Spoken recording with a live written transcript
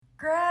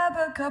Grab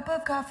a cup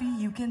of coffee,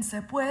 you can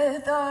sip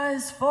with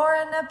us for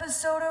an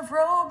episode of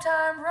Robe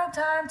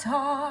Time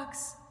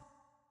Talks.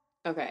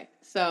 Okay,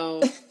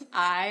 so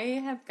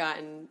I have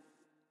gotten,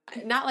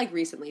 not like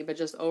recently, but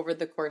just over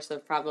the course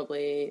of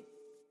probably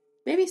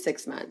maybe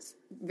 6 months,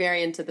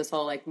 very into this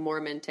whole like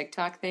Mormon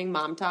TikTok thing,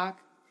 mom talk.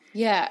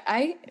 Yeah,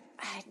 I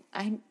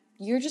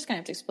you're just gonna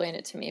have to explain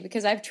it to me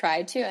because I've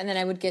tried to, and then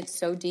I would get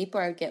so deep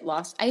or I would get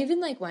lost. I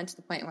even like went to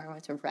the point where I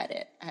went to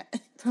Reddit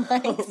to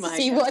like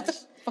see what the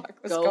fuck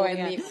was going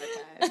on.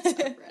 Archives of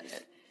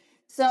Reddit.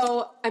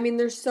 So, I mean,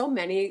 there's so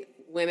many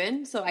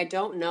women, so I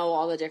don't know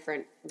all the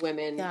different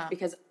women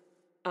because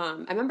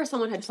I remember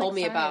someone had told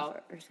me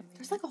about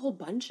there's like a whole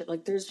bunch of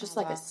like there's just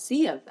a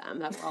sea of them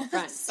that we're all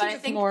friends. But I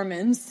think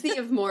Mormons, sea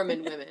of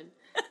Mormon women.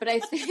 But I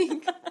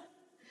think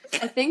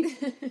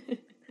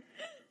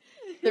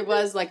there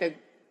was like a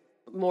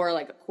more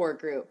like a core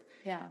group.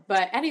 Yeah.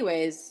 But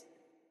anyways,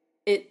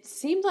 it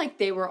seemed like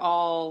they were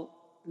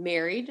all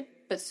married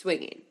but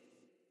swinging.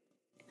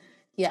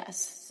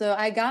 Yes. So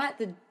I got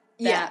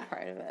that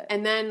part of it.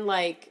 And then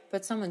like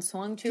but someone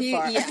swung too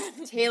far. Yeah.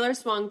 Taylor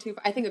swung too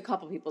far. I think a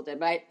couple people did,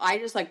 but I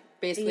just like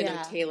basically know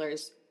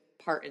Taylor's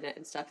part in it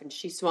and stuff, and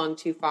she swung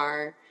too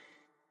far.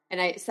 And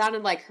it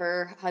sounded like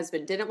her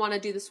husband didn't want to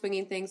do the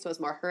swinging thing, so it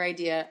was more her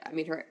idea. I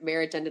mean, her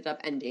marriage ended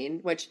up ending,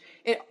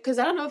 because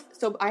I don't know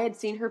so I had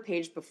seen her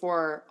page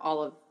before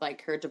all of,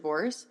 like, her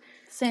divorce.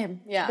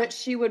 Same, yeah. But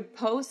she would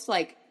post,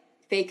 like,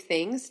 fake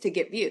things to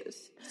get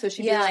views. So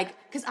she'd be like,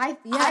 because I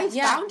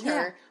found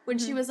her when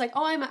she was like,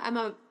 oh, I'm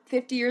a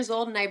 50 years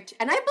old, and I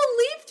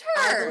believed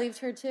her. I believed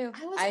her, too.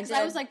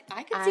 I was like,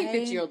 I could see a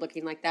 50-year-old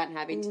looking like that and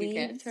having 2 kids.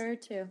 I believed her,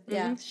 too. Mm-hmm.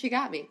 Yeah. She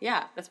got me.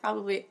 Yeah, that's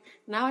probably,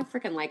 now I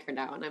freaking like her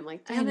now, and I'm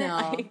like, damn it.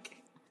 Like,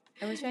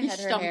 I wish I had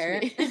her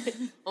hair.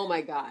 Oh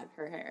my God,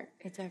 her hair.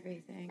 It's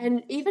everything.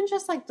 And even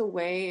just like the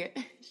way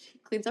she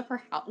cleans up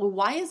her house. Well,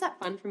 why is that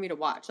fun for me to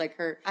watch? Like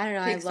her, I don't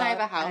know. I have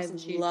a house and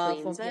she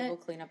love cleans when it. people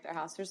clean up their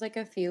house. There's like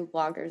a few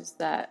bloggers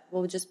that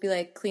will just be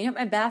like, clean up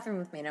my bathroom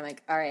with me. And I'm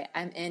like, all right,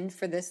 I'm in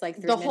for this like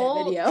 3-minute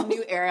video. The whole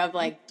new era of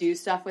like do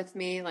stuff with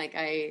me. Like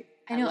I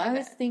know. I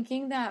was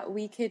thinking that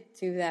we could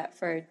do that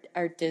for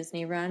our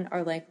Disney run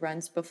or like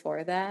runs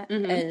before that.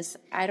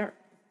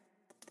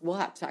 We'll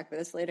have to talk about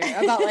this later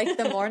about like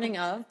the morning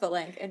of, but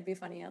like it'd be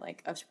funny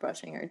like us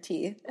brushing our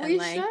teeth and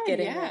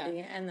getting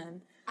ready and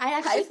then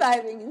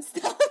high-fiving and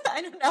stuff.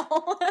 I don't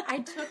know. I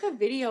took a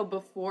video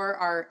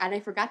before and I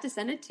forgot to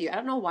send it to you. I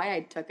don't know why I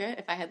took it.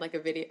 If I had like a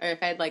video, or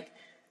if I had like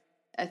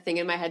a thing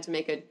in my head to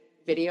make a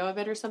video of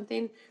it or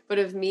something, but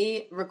of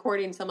me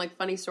recording some like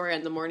funny story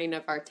on the morning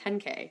of our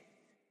 10K.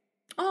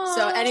 Oh.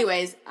 So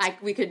anyways,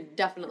 we could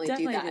definitely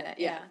do that.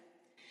 Yeah.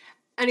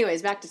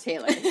 Anyways, back to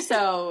Taylor.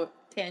 So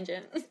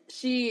tangent.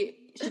 She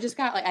just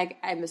got like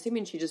I'm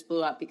assuming she just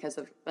blew up because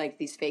of like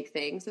these fake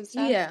things and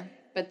stuff. Yeah.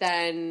 But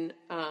then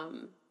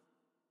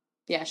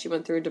she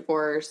went through a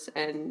divorce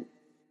and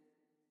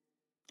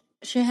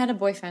she had a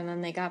boyfriend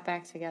and they got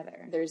back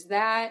together. There's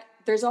that.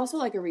 There's also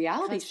like a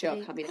reality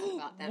show coming up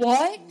about them.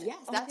 What? Yes,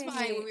 that's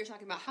why when we were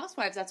talking about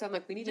Housewives, that's why I'm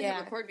like, we need to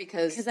record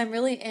because I'm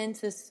really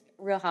into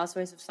Real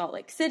Housewives of Salt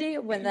Lake City,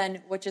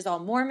 which is all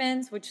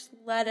Mormons, which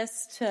led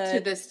us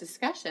to this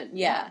discussion.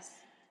 Yes.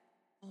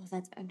 Oh,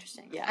 that's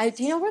interesting. Yeah.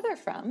 Do you know where they're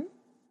from?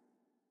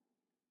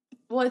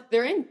 Well,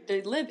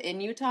 they live in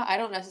Utah. I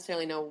don't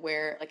necessarily know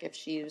where, like, if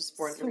she was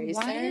born and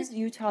raised there. Why is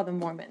Utah the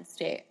Mormon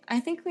state?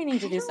 I think we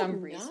need to do some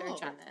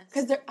research on this.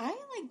 Because I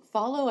like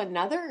follow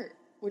another,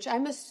 which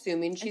I'm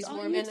assuming she's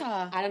Mormon.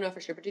 Utah. I don't know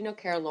for sure, but do you know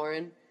Carol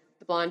Lauren,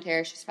 the blonde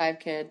hair? She's 5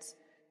 kids.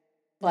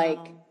 Like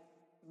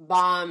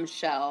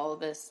bombshell.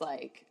 This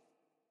like,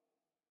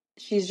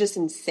 she's just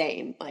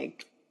insane.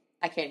 Like,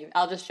 I can't even.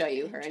 I'll just show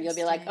you her, and you'll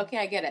be like, okay,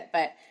 I get it.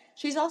 But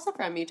she's also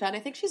from Utah, and I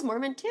think she's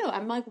Mormon too.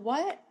 I'm like,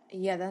 what?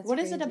 Yeah, that's what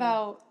crazy. Is it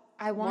about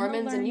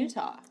Mormons in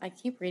Utah? I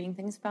keep reading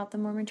things about the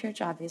Mormon Church.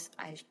 Obviously,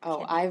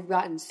 I've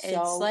gotten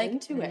so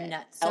into it.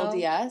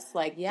 LDS,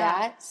 like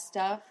that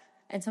stuff.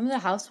 And some of the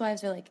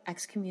housewives are like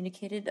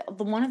excommunicated.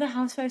 One of the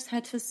housewives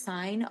had to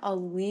sign a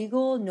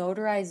legal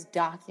notarized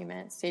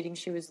document stating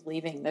she was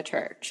leaving the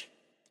church.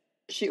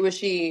 Was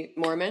she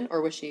Mormon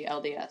or was she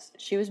LDS?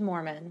 She was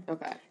Mormon.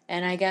 Okay.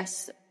 And I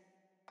guess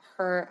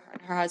her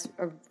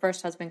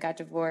first husband got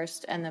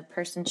divorced, and the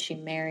person she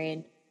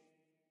married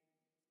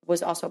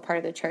was also part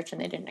of the church,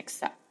 and they didn't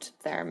accept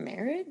their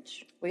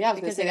marriage. Well, yeah,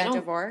 because they got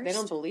divorced. They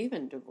don't believe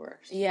in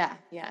divorce. Yeah.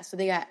 So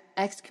they got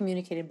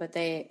excommunicated, but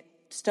they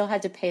still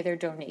had to pay their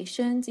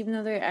donations, even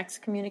though they're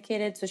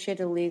excommunicated. So she had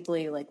to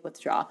legally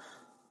withdraw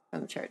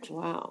from the church.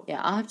 Wow.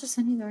 Yeah, I'll have to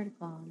send you the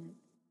article on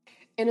it.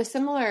 In a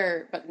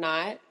similar but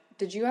not,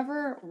 did you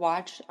ever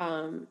watch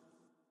The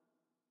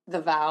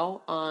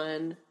Vow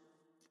on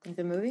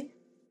the movie?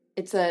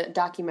 It's a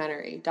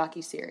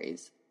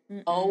docuseries.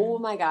 Mm-mm. Oh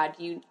my God!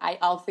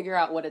 I'll figure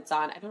out what it's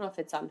on. I don't know if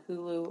it's on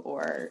Hulu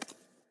or.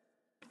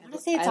 I want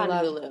to say it's on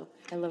Hulu.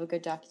 I love a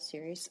good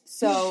docuseries.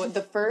 So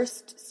the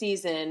first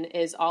season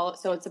is all.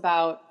 So it's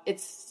about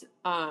it's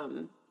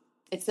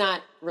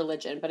not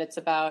religion, but it's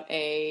about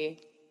a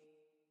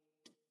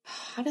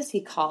how does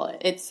he call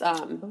it? It's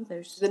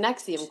there's the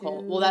Nexium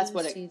cult. Well, that's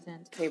what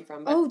seasons. it came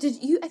from. But, Oh,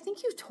 did you? I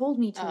think you told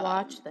me to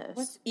watch this.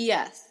 what's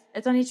ES?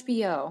 It's on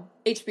HBO.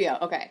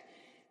 HBO. Okay.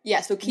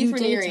 Yeah. So Keith You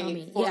did tell Raniere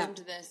me,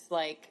 formed this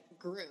like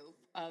group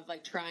of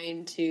like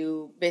trying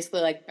to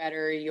basically like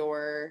better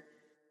your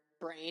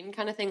brain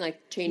kind of thing,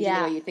 like changing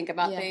the way you think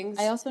about things.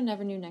 I also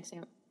never knew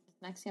Nexium.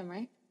 Nexium,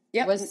 right?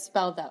 Yeah. It was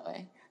spelled that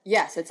way.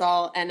 Yes, it's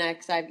all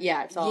NXI.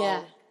 Yeah, it's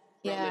all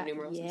Roman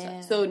numerals and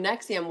stuff. So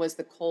Nexium was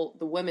the cult,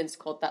 the women's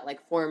cult that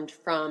like formed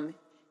from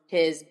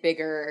his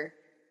bigger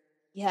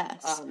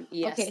ES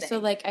Okay, thing. so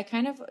like I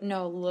kind of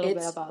know a little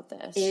bit about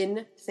this.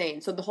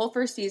 Insane. So the whole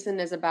first season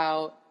is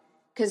about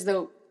because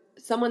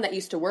someone that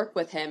used to work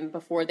with him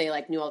before they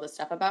like knew all this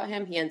stuff about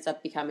him, he ends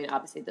up becoming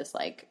obviously this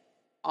like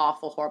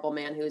awful, horrible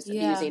man who's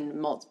abusing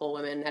multiple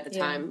women at a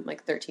time,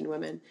 like 13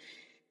 women.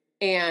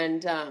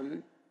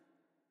 And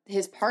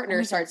his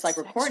partner starts like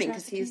recording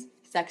because he's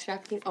sex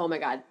trafficking. Oh my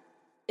God.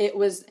 It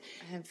was.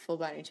 I have full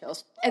body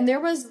chills. And there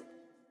was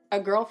a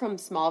girl from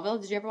Smallville.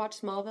 Did you ever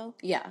watch Smallville?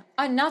 Yeah.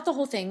 Not the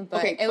whole thing,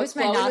 but it was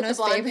my Nana's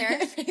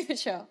favorite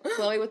show.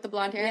 Chloe with the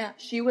blonde hair? Yeah.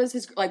 She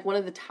was like one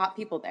of the top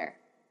people there.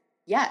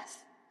 Yes.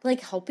 Like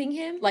helping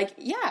him? Like,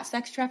 yeah.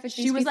 Sex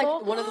trafficking. She was like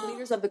one of the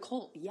leaders of the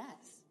cult. Yes.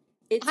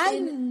 I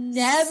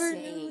never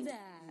knew that.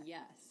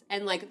 Yes.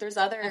 And like there's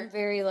other I'm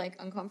very like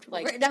uncomfortable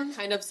like right now.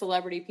 kind of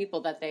celebrity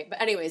people that they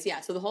but anyways, yeah,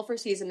 so the whole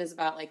first season is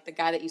about like the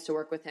guy that used to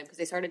work with him because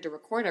they started to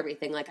record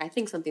everything. Like I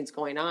think something's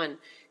going on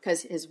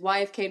because his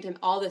wife came to him,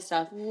 all this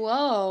stuff.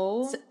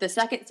 Whoa. The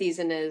second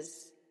season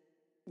is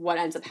what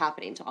ends up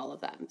happening to all of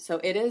them. So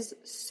it is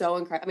so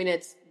incredible. I mean,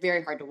 it's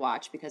very hard to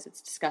watch because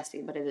it's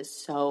disgusting, but it is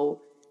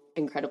so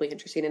incredibly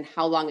interesting, and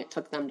how long it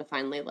took them to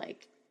finally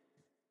like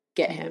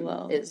get him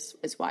is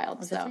wild.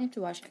 I'll so definitely have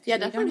to watch it. Yeah, we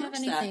definitely don't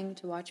have anything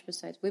to watch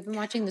besides. We've been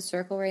watching The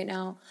Circle right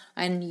now,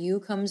 and You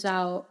comes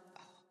out,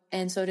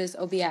 and so does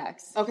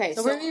OBX. Okay,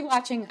 so we're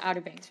watching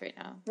Outer Banks right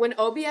now. When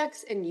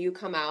OBX and You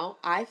come out,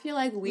 I feel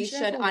like we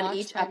should on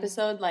each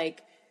episode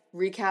like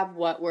recap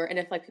what we're, and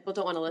if like people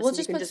don't want to listen,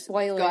 we can just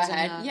spoilers go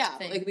ahead. Yeah,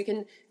 thing. like we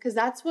can, because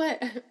that's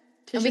what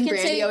Tish and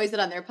Brandy always did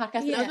on their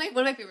podcast. Yeah. That was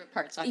one of my favorite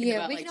parts. Talking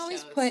about we like, can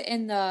always shows. put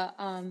in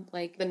the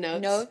like the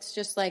notes,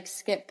 just like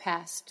skip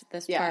past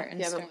this part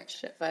and haven't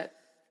watched it, but.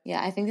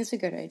 Yeah, I think that's a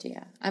good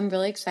idea. I'm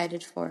really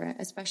excited for it,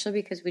 especially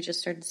because we just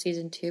started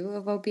season 2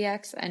 of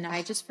OBX, and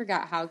I just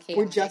forgot how chaotic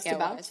we're just it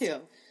about was. to.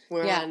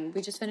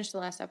 We just finished the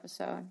last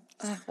episode.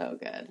 So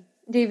good.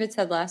 David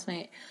said last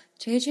night,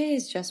 JJ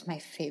is just my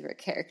favorite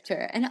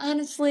character, and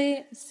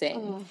honestly,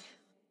 same.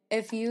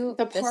 If you,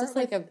 this is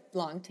like a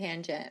long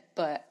tangent,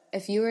 but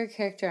if you were a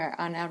character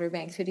on Outer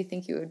Banks, who do you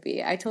think you would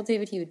be? I told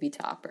David he would be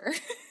Topper.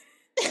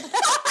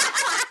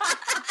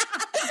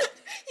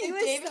 He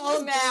was David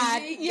so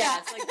mad.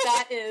 Yes, like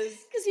that is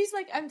because he's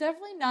like, I'm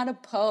definitely not a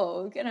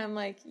pogue, and I'm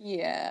like,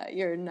 yeah,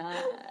 you're not.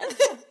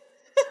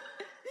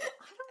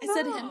 I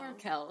said him or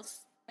Kels.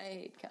 I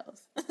hate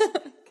Kels.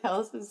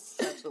 Kels is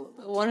such a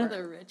little one of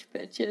the rich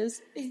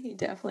bitches. He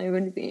definitely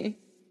would be.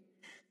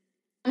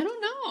 I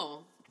don't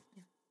know.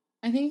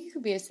 I think you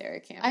could be a Sarah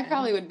Cameron. I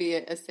probably would be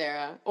a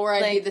Sarah, or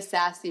I'd be the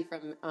sassy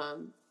from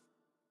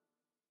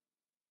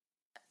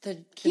the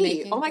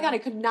Key. Oh my God, I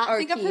could not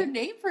think Key. of her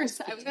name for a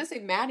second. I was going to say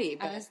Maddie,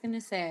 but I was going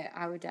to say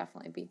I would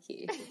definitely be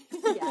Key.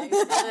 Yeah, I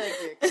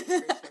agree for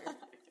sure.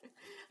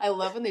 I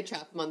love when they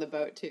trap him on the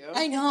boat too.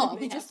 I know.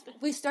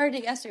 We started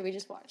it yesterday. We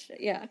just watched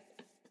it. Yeah.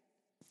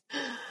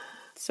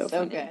 So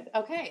good.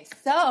 Okay,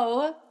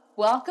 so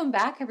welcome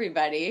back,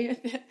 everybody.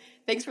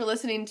 Thanks for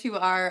listening to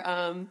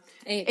our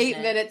 8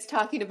 minutes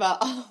talking about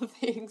all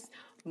things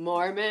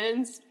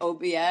Mormons,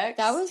 OBX.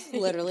 That was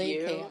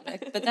literally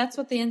chaotic, but that's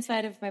what the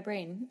inside of my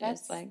brain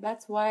is like.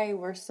 That's why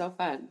we're so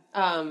fun.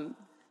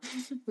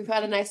 We've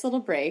had a nice little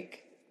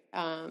break,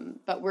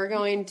 but we're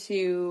going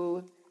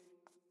to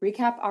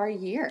recap our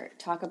year,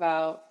 talk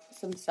about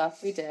some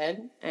stuff we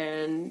did,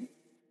 and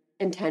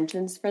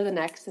intentions for the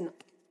next, and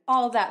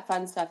all of that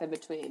fun stuff in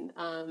between.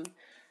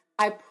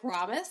 I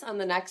promise on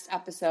the next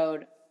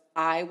episode,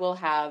 I will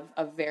have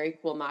a very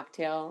cool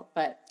mocktail,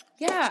 but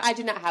yeah, I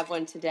do not have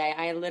one today.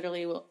 I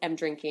literally am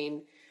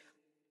drinking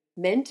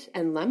mint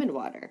and lemon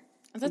water.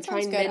 That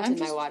sounds good. I'm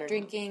just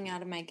drinking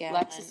out of my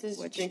gallon. Lexus is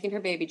drinking her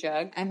baby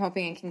jug. I'm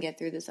hoping I can get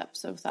through this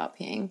episode without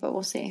peeing, but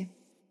we'll see.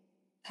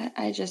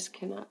 I just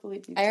cannot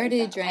believe you. I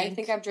already drank. I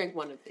think I've drank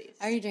one of these.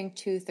 I already drank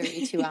 2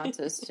 32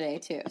 ounces today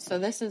too. So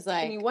this is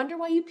like. And you wonder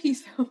why you pee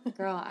so much.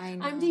 Girl, I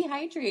know. I'm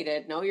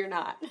dehydrated. No, you're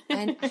not.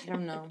 I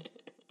don't know.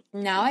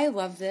 Now I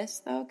love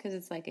this though because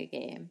it's like a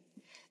game.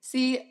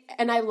 See,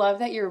 and I love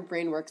that your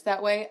brain works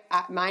that way.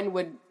 Mine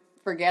would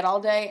forget all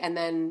day and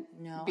then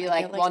be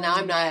like, well, now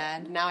I'm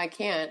not. Now I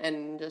can't,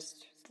 and just.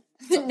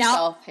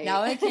 Now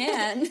I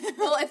can.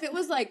 Well, if it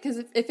was like, because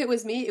if it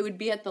was me, it would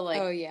be at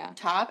the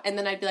top, and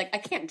then I'd be like, I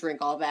can't drink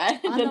all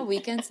that. On the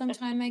weekend,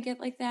 sometime I get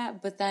like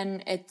that, but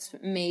then it's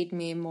made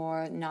me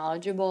more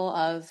knowledgeable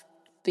of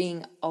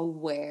being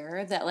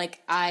aware that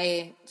like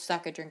I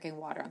suck at drinking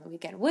water on the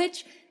weekend,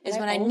 which is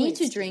when I need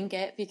to drink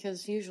it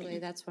because usually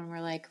that's when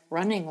we're like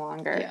running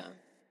longer. Yeah.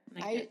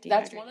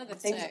 That's one of the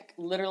things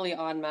literally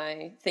on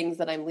my things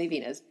that I'm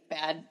leaving is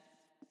bad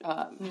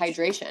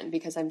hydration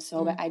because I'm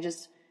so bad.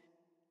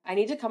 I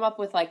need to come up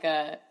with like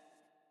I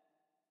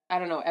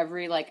don't know,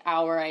 every like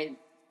hour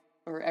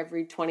or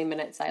every 20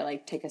 minutes I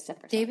like take a sip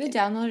or something. David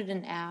downloaded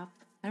an app.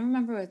 I don't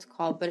remember what it's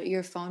called, but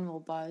your phone will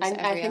buzz every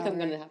hour. I think I'm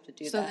going to have to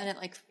do that. So then it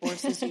like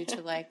forces you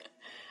to like...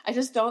 I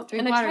just don't...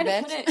 Drink water,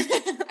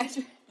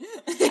 bitch.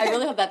 I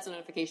really hope that's the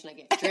notification I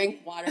get.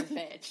 Drink water,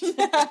 bitch.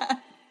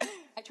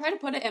 I try to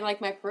put it in like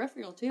my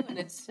peripheral too, and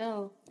it's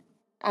still...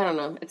 I don't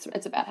know.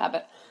 It's a bad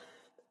habit.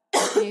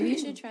 Maybe you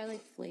should try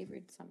like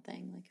flavored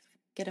something, like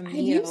get a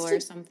Mio or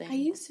something. I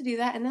used to do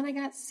that, and then I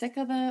got sick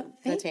of the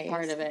taste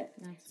part of it.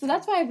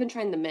 That's why I've been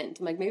trying the mint.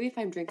 I'm like, maybe if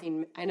I'm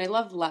drinking, and I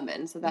love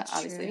lemon, so that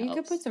obviously helps. You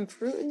could put some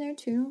fruit in there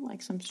too,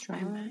 like some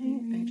strawberry.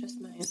 I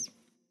just might.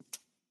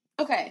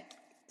 Okay,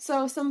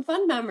 so some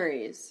fun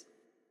memories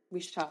we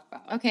should talk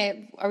about.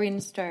 Okay, are we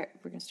gonna start?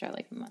 We're gonna start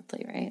like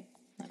monthly, right?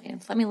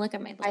 Let me look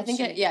at my. I think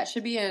it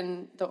should be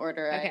in the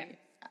order. Okay.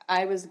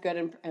 I was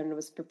good and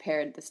was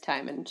prepared this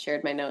time and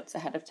shared my notes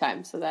ahead of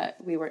time so that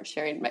we weren't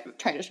trying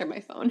to share my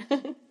phone.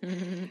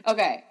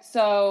 Okay,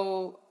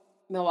 so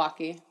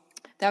Milwaukee.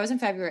 That was in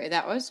February.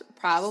 That was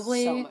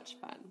probably so much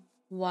fun.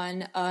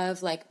 One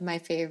of like my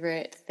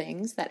favorite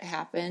things that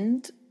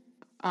happened.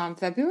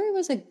 February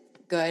was a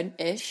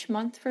good-ish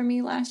month for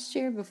me last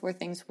year before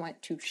things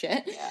went to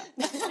shit.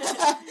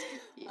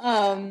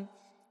 Yeah.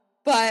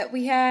 But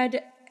we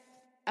had...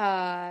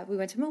 we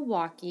went to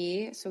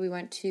Milwaukee, so we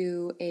went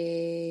to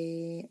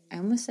I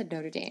almost said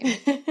Notre Dame,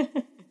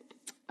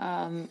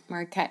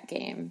 Marquette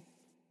game.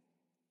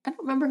 I don't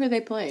remember who they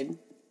played.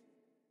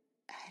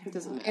 It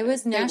doesn't matter. It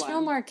was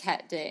National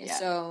Marquette Day,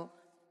 so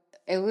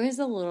it was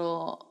a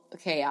little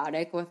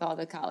chaotic with all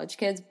the college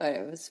kids, but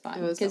it was fun.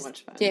 It was so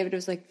much fun. David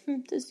was like,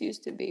 this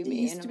used to be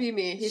me.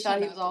 He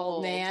thought he was all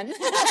old. Man.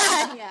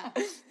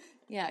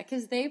 Yeah,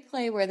 because they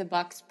play where the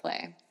Bucks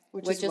play.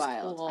 Which is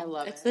wild. Cool. I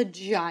love it. It's a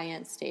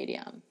giant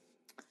stadium.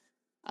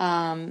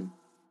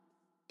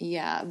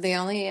 Yeah, the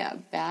only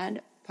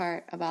bad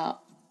part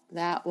about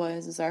that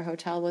was our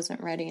hotel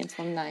wasn't ready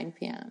until 9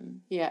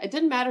 p.m. Yeah, it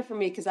didn't matter for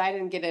me because I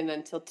didn't get in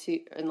until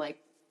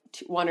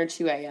 1 or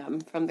 2 a.m.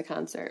 from the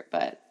concert.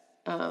 But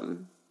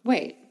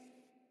wait,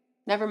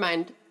 never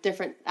mind.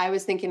 Different. I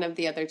was thinking of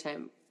the other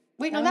time.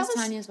 Wait, that was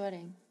Tanya's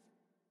wedding.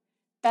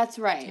 That's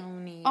right.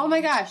 Tony. Oh my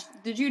gosh.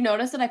 Did you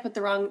notice that I put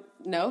the wrong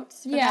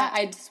notes?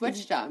 I'd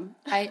switched them.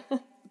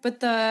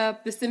 But the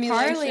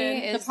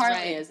simulation, the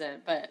partly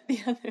isn't, but the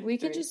other we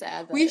could just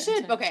add that. We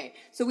should. Okay.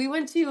 So we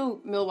went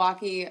to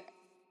Milwaukee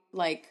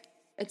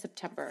in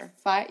September.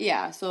 5.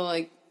 Yeah. So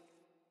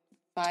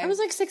 5. It was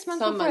 6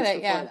 months before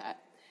that.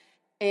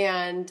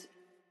 And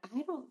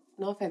I don't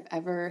know if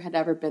I've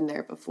ever been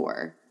there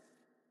before.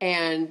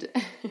 And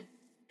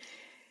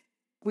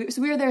we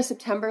were there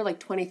September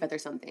 25th or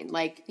something.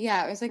 It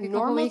was a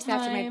couple weeks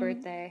after my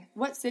birthday.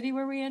 What city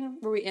were we in?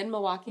 Were we in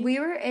Milwaukee? We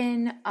were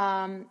in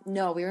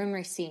no, we were in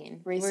Racine.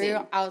 We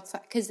were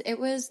outside because it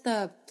was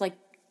the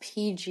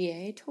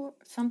PGA tour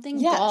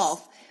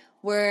golf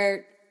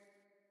where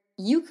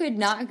you could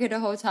not get a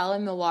hotel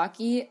in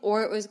Milwaukee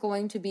or it was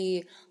going to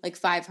be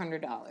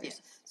 $500.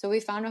 Yes. So we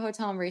found a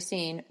hotel in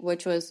Racine,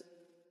 which was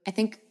I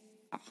think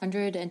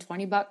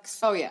 $120.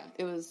 Oh yeah,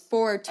 it was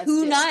for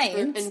 2 nights,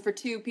 and for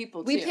 2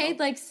 people. We paid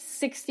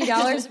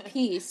 $60 a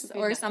piece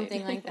or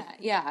something like that.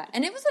 Yeah,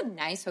 and it was a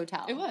nice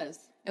hotel. It was.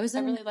 I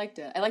really liked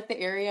it. I liked the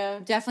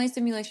area. Definitely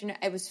simulation.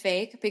 It was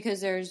fake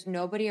because there's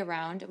nobody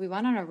around. We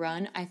went on a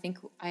run. I think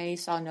I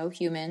saw no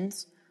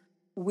humans.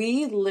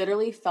 We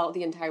literally felt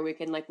the entire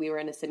weekend like we were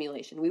in a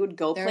simulation. We would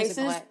go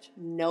places,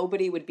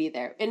 nobody would be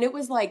there, and it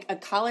was like a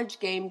college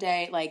game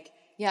day,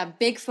 Yeah,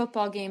 big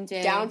football game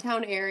day.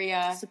 Downtown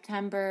area.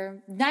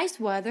 September. Nice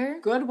weather.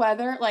 Good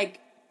weather.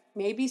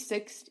 Maybe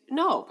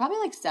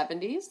probably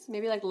 70s.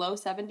 Maybe low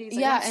 70s.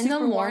 Yeah, in the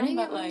morning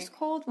it was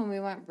cold when we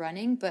went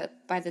running,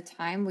 but by the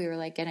time we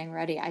were getting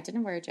ready, I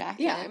didn't wear a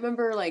jacket. Yeah, I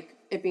remember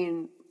it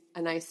being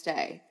a nice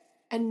day.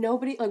 And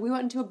nobody, we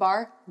went into a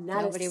bar,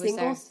 nobody was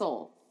single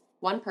soul.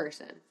 One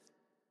person.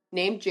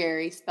 Named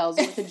Jerry, spells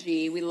it with a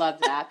G. We love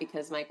that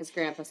because Micah's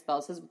grandpa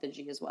spells his with a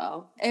G as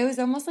well. It was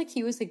almost like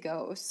he was a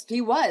ghost. He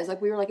was.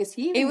 We were is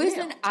he even It was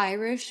real? an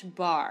Irish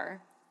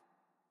bar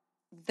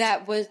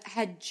that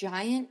had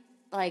giant,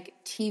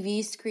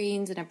 TV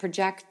screens and a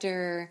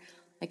projector,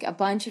 a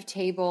bunch of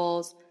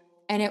tables.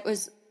 And it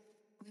was,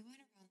 we went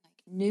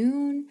around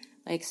noon,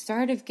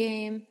 start of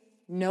game.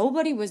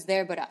 Nobody was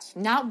there but us.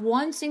 Not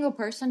one single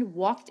person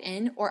walked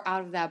in or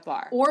out of that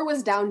bar. Or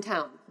was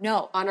downtown.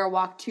 No. On our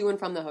walk to and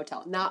from the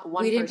hotel. Not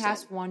one person. We didn't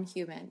pass one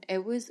human.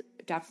 It was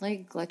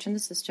definitely a glitch in the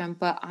system,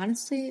 but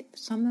honestly,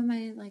 some of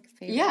my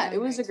favorite memories.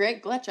 It was a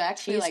great glitch. I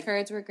actually cheese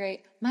curds were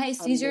great. My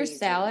Caesar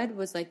salad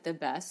was the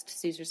best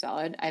Caesar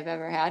salad I've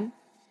ever had.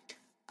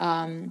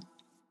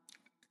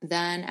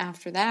 Then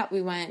after that,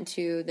 we went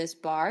to this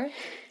bar.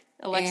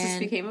 Alexis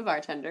became a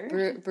bartender.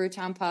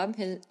 Brewtown Pub.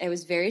 It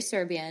was very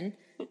Serbian.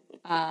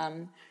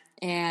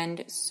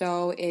 And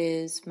so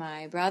is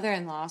my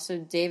brother-in-law. So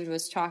David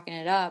was chalking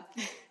it up.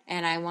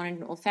 and I wanted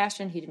an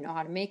old-fashioned. He didn't know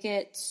how to make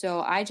it, so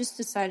I just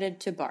decided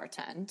to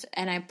bartend,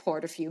 and I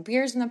poured a few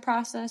beers in the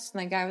process,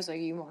 and the guy was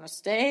like, you want to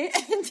stay?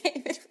 And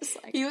David was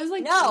like, he was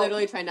like, no.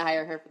 Literally trying to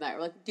hire her for that.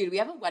 We're like, dude, we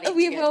have a wedding.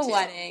 We have a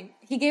wedding.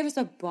 He gave us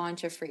a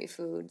bunch of free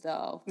food,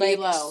 though. Like,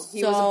 Milo. He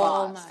so was a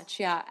boss. much.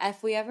 Yeah.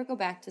 If we ever go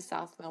back to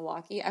South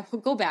Milwaukee, I will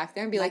go back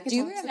there and be like, do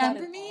you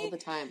remember me? All the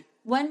time.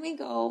 When we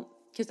go,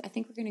 because I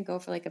think we're going to go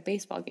for like a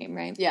baseball game,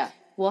 right? Yeah.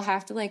 We'll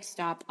have to like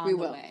stop on the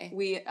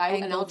way.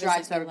 And I'll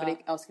drive so everybody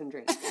else can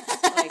drink.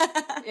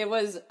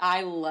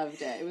 I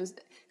loved it. It was,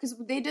 because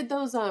they did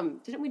those,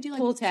 didn't we do like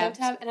pull tabs?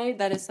 And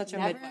that is such a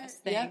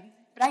Midwest thing. Yep.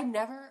 But I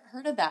never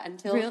heard of that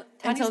until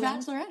Tony's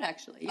Bachelorette,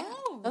 actually. Yeah.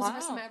 Oh, that was the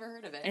first time I ever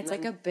heard of it. It's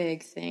like a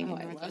big thing in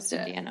Northwest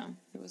Indiana.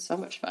 It was so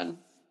much fun.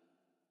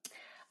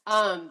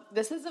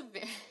 This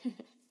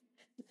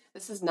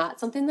is not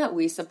something that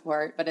we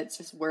support, but it's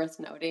just worth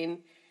noting.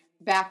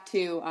 Back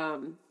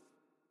to,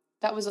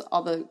 that was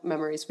all the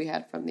memories we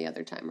had from the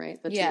other time, right?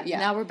 Yeah.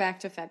 Now we're back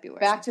to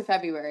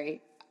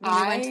February. We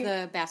went to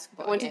the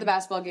basketball game. To the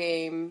basketball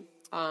game.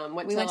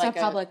 We went to a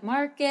public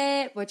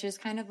market, which is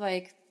kind of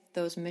like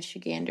those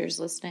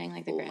Michiganders listening,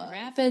 like the Grand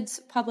Rapids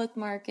public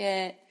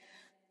market.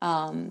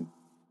 It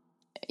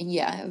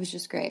was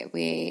just great.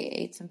 We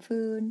ate some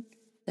food.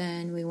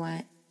 Then we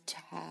went to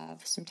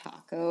have some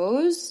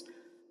tacos.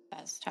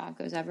 Best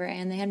tacos ever.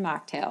 And they had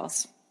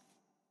mocktails.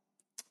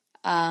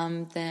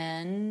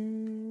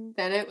 Then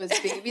it was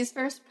baby's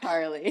first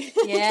parley.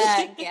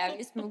 Yeah,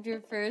 Gabby smoked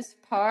her first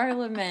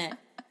parliament.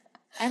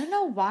 I don't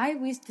know why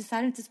we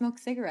decided to smoke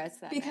cigarettes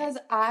that because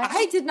night.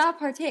 I did not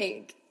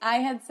partake. I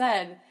had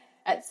said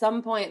at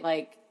some point,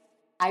 like,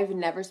 I've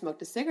never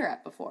smoked a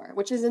cigarette before,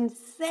 which is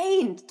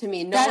insane to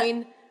me,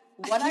 knowing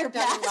what I've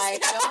done in life,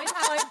 knowing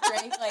how I've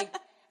drank, like,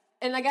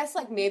 and I guess,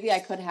 like, maybe I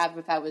could have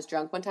if I was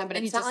drunk one time, but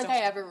it's not like I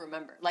ever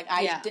remember. Like,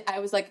 I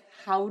was like,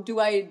 how do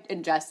I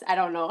ingest? I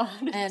don't know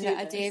how to do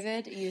this.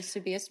 David used to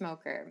be a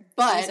smoker.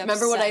 But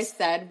remember what I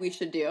said we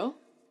should do?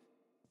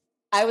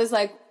 I was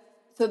like,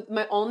 so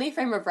my only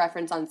frame of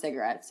reference on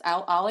cigarettes,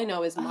 all I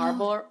know is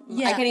Marlboro.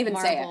 I can't even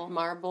say it.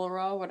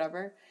 Marlboro,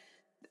 whatever.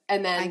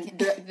 And then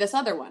this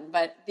other one.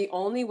 But the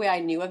only way I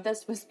knew of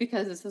this was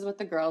because this is what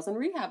the girls in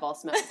rehab all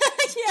smelled.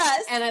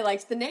 Yes. And I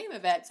liked the name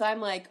of it. So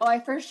I'm like, I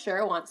for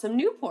sure want some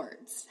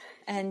Newports.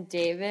 And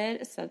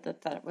David said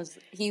that was,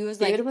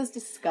 David was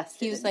disgusted.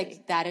 He was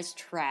like, that is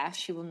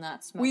trash. You will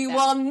not smoke We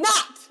will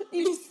not.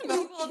 You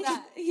smoke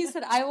that. He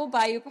said, I will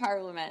buy you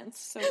Parliaments.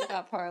 So we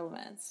got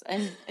Parliaments.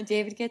 And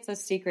David gets a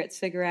secret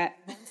cigarette,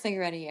 one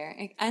cigarette a year.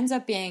 It ends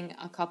up being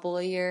a couple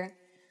a year.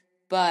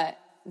 But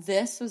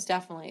this was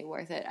definitely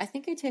worth it. I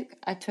think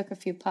I took a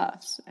few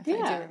puffs, if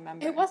I do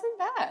remember. It wasn't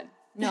bad.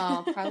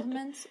 No,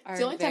 Parliaments are it's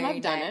the only time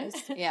I've done it.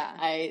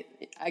 Yeah.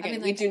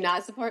 We do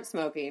not support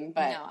smoking,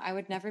 but... No, I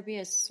would never be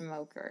a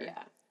smoker.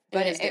 Yeah.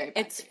 But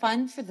it's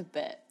fun for the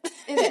bit.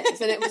 It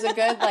is. And it was a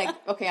good,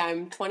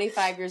 I'm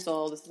 25 years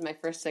old. This is my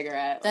first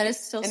cigarette. That is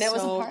still and it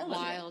was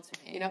wild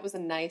to me. It was a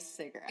nice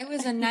cigarette. It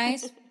was a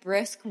nice,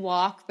 brisk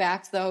walk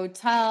back to the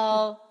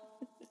hotel.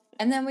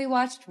 And then we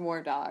watched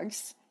War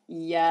Dogs.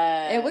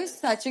 Yeah. It was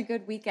such a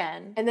good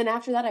weekend. And then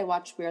after that, I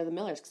watched We Are the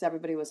Millers because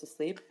everybody was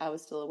asleep. I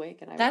was still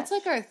awake. That's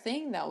like our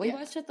thing, though. We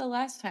watched it the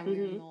last time we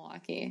were in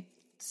Milwaukee.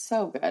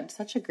 So good.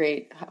 Such a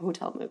great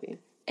hotel movie.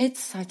 It's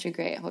such a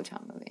great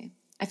hotel movie.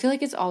 I feel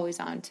like it's always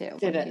on, too,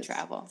 when we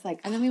travel.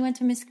 And then we went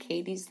to Miss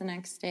Katie's the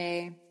next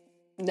day.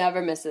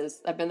 Never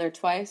misses. I've been there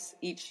twice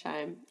each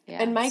time.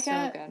 Yeah, and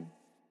Micah... so good.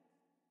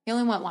 He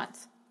only went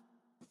once.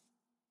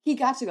 He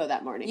got to go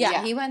that morning.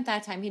 Yeah, he went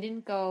that time. He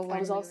didn't go when I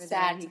was all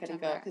sad he couldn't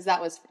go because that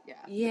was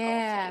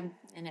Yeah,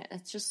 and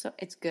it's just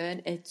it's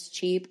good. It's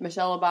cheap.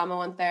 Michelle Obama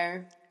went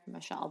there.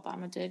 Michelle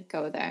Obama did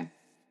go there.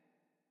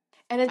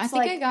 And it's I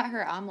think I got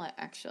her omelet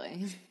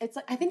actually. It's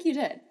I think you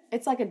did.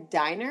 It's like a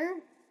diner,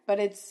 but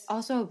it's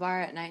also a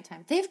bar at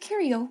nighttime. They have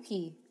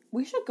karaoke.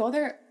 We should go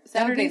there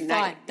Saturday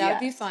night. That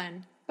would be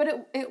fun.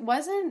 But it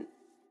wasn't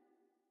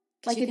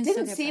like it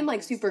didn't seem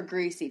like super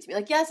greasy to me.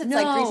 Like yes, it's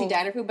like greasy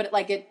diner food, but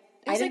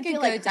I didn't feel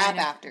like crap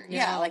after. No.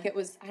 Yeah, like it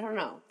was, I don't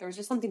know. There was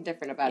just something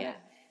different about it.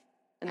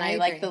 And I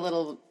like the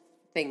little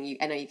thing,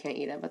 I know you can't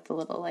eat it, but the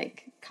little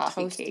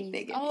coffee cake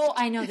they give you. Oh,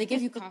 I know. They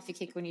give you coffee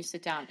cake when you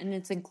sit down, and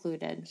it's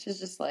included. She's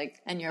just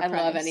and I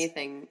love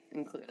anything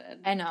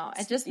included. I know.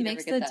 It just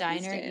makes the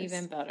diner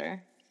even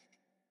better.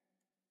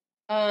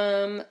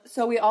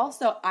 So we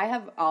also, I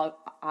have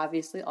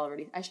obviously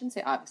already, I shouldn't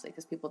say obviously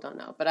because people don't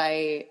know, but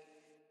I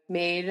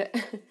made...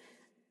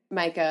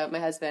 Micah, my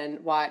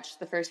husband, watched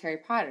the first Harry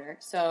Potter.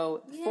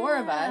 So 4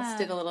 of us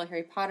did a little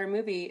Harry Potter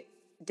movie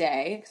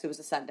day, because it was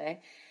a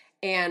Sunday,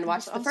 and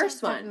watched the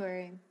first one.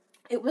 February.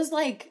 It was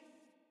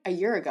a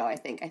year ago, I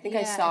think.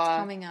 I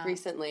saw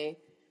recently.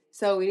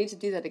 So we need to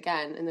do that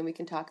again, and then we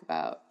can talk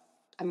about,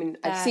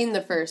 I've seen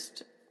the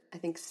first, I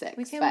think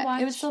 6,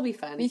 but it would still be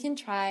fun. We can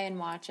try and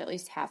watch at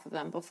least half of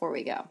them before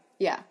we go.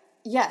 Yeah.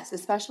 Yes,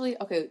 especially,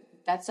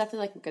 that's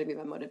definitely going to be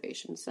my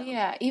motivation. So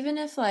yeah, even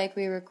if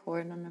we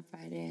record on a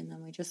Friday and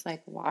then we just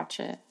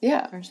watch it,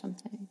 or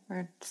something,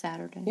 or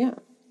Saturday, yeah,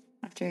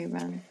 after we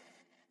run.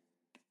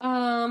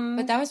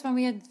 But that was when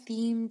we had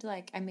themed,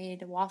 like, I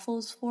made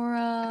waffles for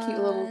us. Cute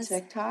little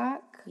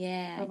TikTok.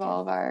 Yeah. Of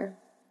all of our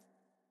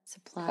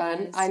supplies.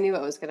 Fun. I knew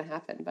what was going to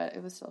happen, but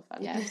it was still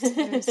fun. Yes,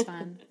 it was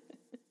fun.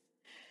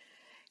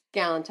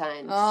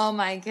 Galentines. Oh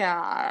my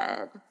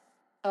God.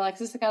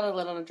 Alexis got a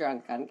little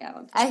drunk on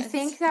Galentines. I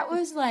think that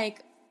was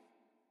like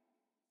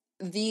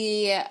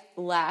the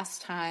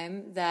last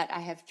time that I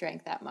have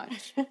drank that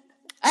much.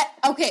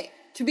 Okay,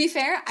 to be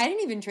fair, I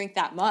didn't even drink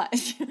that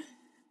much.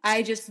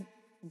 I just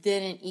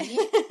didn't eat.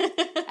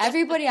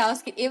 Everybody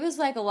else, it was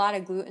like a lot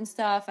of gluten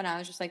stuff, and I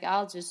was just like,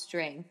 I'll just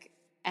drink.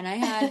 And I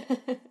had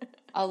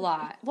a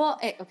lot. Well,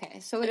 okay,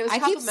 so I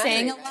keep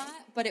saying a lot,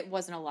 but it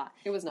wasn't a lot.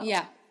 It was not.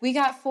 Yeah, we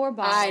got 4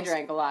 bottles. I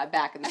drank a lot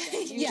back in the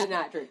day. You did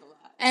not drink a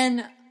lot.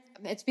 And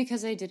it's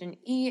because I didn't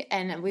eat,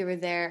 and we were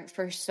there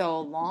for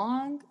so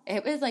long.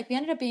 It was like we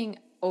ended up being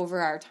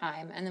over our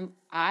time, and then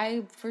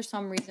I, for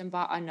some reason,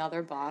 bought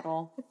another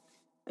bottle.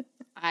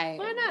 Why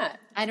not?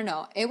 I don't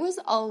know. It was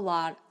a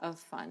lot of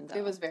fun, though.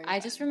 It was very I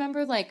fun. just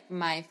remember, like,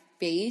 my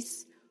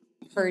face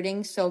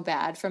hurting so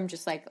bad from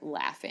just, like,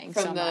 laughing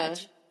so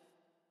much.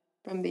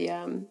 From the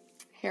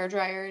hair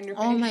dryer in your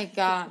face? Oh, my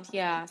God,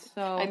 yeah.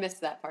 So I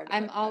missed that part of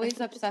I'm it. always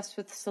obsessed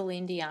with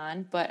Celine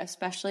Dion, but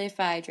especially if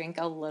I drink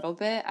a little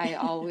bit, I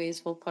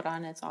always will put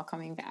on It's All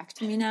Coming Back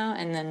to Me Now,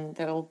 and then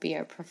there will be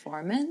a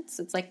performance.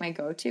 It's like my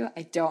go-to.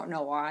 I don't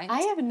know why.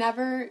 I have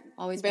never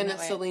always been a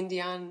Celine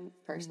Dion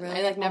person. Really?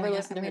 I like never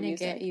listened to her I'm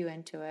music. gonna get you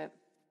into it.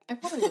 I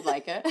probably would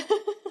like it.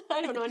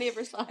 I don't know any of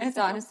her songs. It's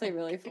honestly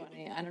really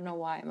funny. I don't know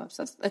why I'm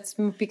obsessed. It's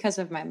because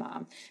of my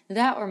mom.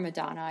 That or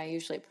Madonna I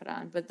usually put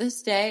on. But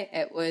this day,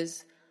 it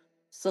was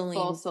Celine.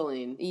 Full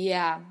Celine.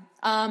 Yeah.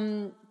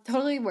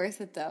 Totally worth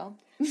it, though.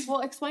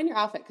 Well, explain your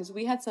outfit, because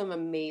we had some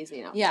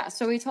amazing outfits. Yeah,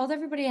 so we told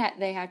everybody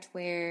they had to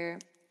wear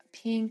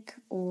pink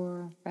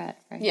or red,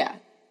 right? Yeah.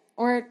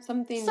 Or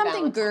something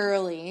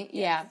girly. Yes.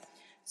 Yeah.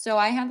 So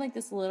I had like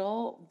this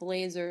little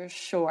blazer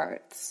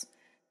shorts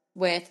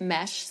with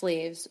mesh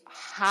sleeves,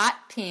 hot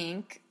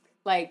pink.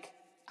 Like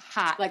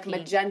pink.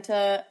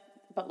 Magenta,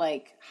 but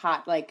like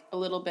hot, like a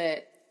little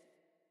bit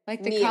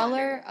like the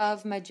color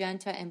of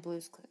magenta and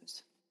Blue's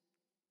Clues.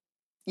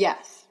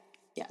 Yes.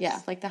 Yeah,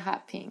 like the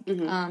hot pink.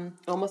 Mm-hmm.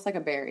 Almost like a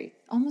berry.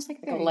 Almost like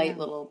a berry. A light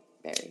little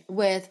berry.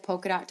 With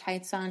polka dot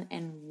tights on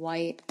and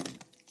white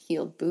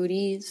heeled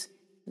booties.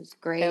 It was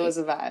great. It was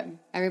a vibe.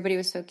 Everybody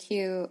was so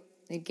cute.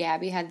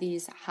 Gabby had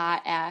these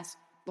hot ass,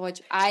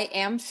 which I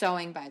am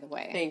sewing, by the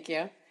way. Thank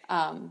you.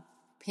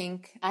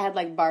 Pink. I had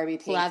like Barbie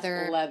pink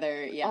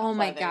leather. Yeah. Oh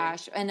my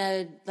gosh. And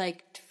a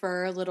like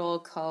fur little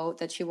coat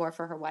that she wore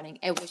for her wedding.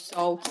 It was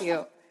so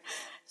cute.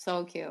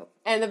 So cute.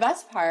 And the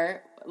best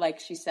part, like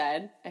she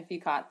said, if you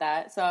caught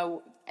that,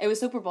 so it was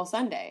Super Bowl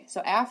Sunday.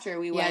 So after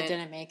we went... Yeah, I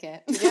didn't make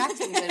it. to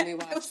Jacksonville, we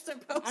watched... I was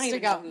supposed I don't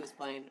even know who was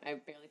playing. I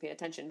barely paid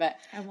attention, but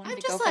I wanted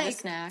to go for the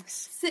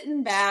snacks.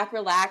 Sitting back,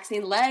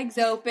 relaxing, legs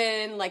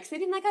open, like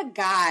sitting like a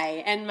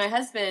guy. And my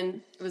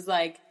husband was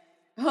like,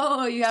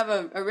 oh, you have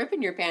a rip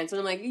in your pants. And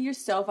I'm like, you're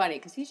so funny.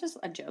 Because he's just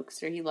a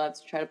jokester. He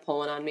loves to try to pull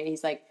one on me.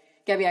 He's like,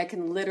 Gabby, I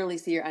can literally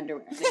see your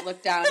underwear. And I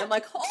look down, and I'm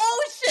like,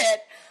 oh,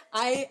 shit.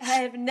 I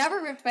have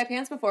never ripped my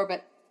pants before,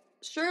 but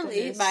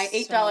surely my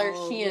 $8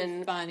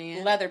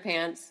 Shein leather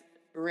pants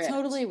ripped.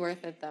 Totally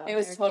worth it, though. It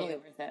was totally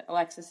worth it.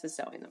 Alexis is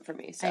sewing them for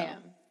me. So. I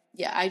am.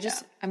 Yeah,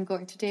 I'm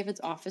going to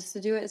David's office to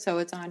do it, so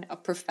it's on a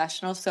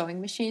professional sewing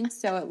machine,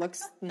 so it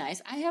looks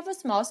nice. I have a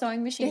small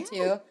sewing machine,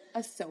 too.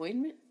 A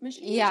sewing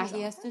machine? Yeah,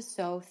 he has to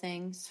sew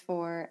things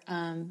for,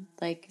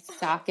 like,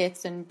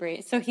 sockets and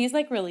braids. So he's,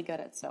 like, really good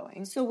at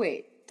sewing. So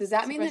wait, does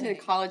that mean that in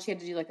college he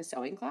had to do, like, a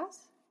sewing class?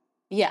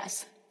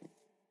 Yes.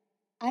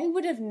 I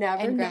would have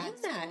never known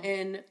that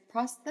in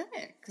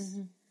prosthetics.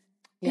 Mm-hmm.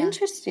 Yeah.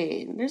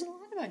 Interesting. There's a lot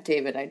about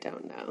David I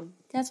don't know.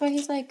 That's why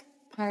he's, like,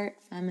 part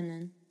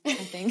feminine, I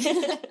think.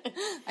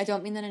 I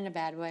don't mean that in a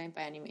bad way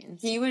by any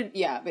means. He would,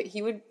 but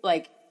he would,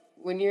 like,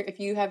 if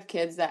you have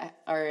kids that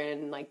are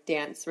in, like,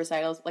 dance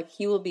recitals, like,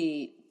 he will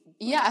be...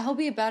 Yeah, he'll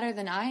be better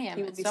than I am.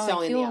 He will be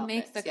sewing he the will outfits.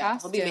 make the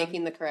costume. He'll be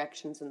making the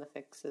corrections and the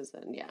fixes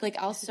and, Like,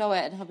 I'll sew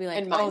it, and he'll be like,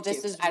 and oh,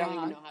 this is wrong. I don't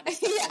even know how to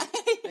sew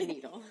a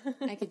needle.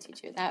 I could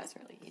teach you. That was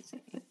really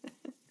easy.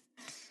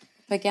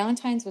 But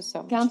Galentines was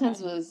so much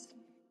Galentines fun.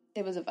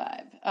 It was a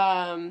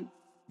vibe.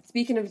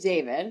 Speaking of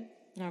David...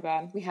 Oh,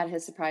 God. We had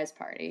his surprise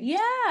party.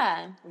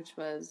 Yeah. Which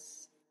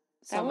was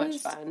so much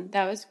fun.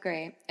 That was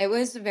great. It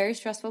was very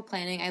stressful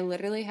planning. I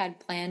literally had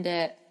planned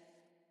it.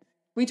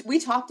 We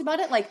talked about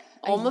it like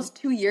almost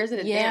 2 years in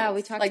advance. Yeah,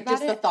 we talked like, about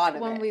just it the thought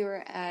of when it. we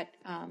were at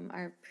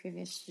our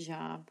previous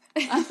job.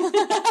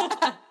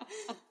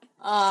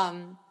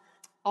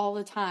 All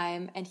the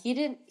time. And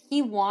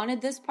he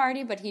wanted this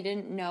party, but he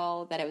didn't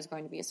know that it was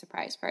going to be a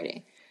surprise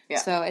party. Yeah.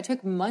 So it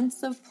took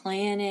months of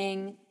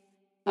planning.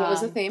 What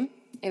was the theme?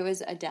 It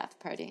was a death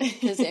party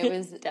because it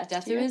was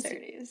death to your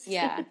 30s.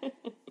 Yeah.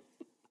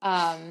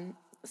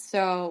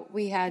 So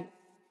we had,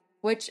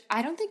 which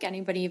I don't think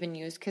anybody even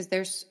used because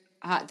there's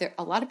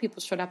a lot of people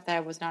showed up that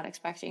I was not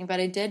expecting, but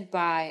I did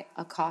buy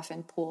a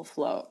coffin pool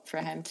float for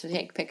him to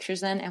take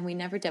pictures in, and we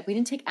never did. We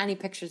didn't take any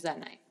pictures that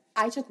night.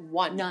 I took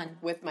one. None.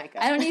 With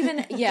Micah. I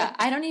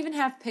don't even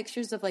have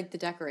pictures of, like, the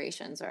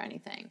decorations or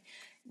anything.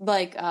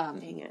 Like,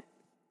 Dang it.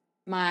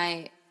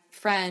 my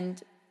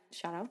friend,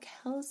 shout out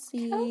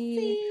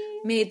Kelsey,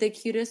 made the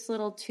cutest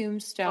little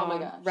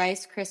tombstone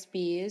Rice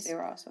Krispies. They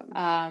were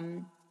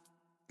awesome.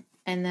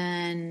 And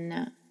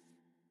then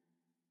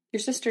your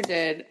sister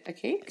did a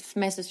cake?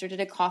 My sister did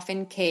a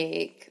coffin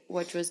cake,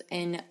 which was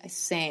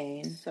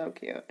insane. So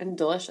cute. And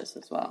delicious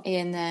as well.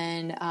 And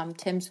then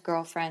Tim's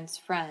girlfriend's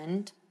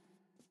friend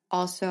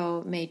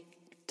also made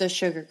the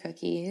sugar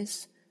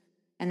cookies.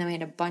 And then we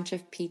had a bunch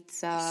of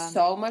pizza.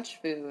 So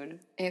much food.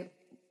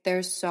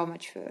 There's so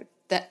much food.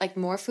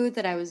 More food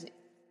than I was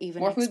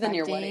even more expecting. food than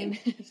your wedding.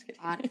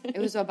 It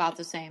was about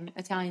the same.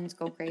 Italians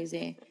go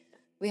crazy.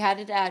 We had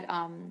it at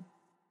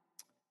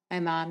my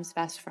mom's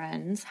best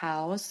friend's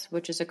house,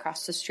 which is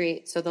across the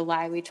street. So the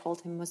lie we told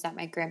him was that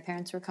my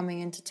grandparents were coming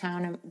into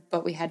town,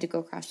 but we had to go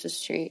across the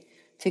street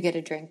to get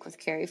a drink with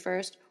Carrie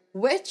first,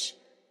 which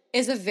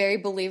is a very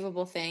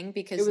believable thing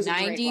because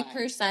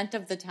 90%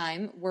 of the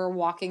time we're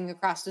walking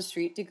across the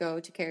street to go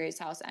to Carrie's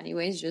house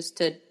anyways, just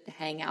to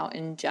hang out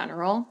in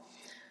general.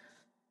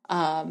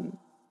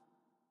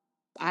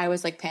 I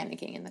was like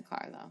panicking in the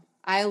car though.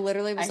 I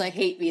literally was like,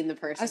 hate being the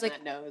person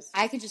that knows.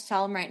 I could just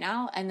tell him right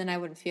now and then I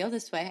wouldn't feel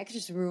this way. I could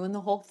just ruin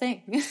the whole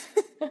thing.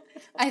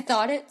 I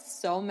thought it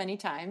so many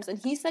times and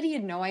he said he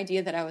had no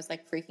idea that I was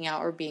like freaking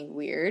out or being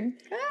weird.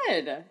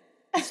 Good.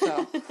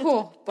 So,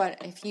 cool.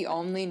 But if he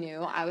only knew,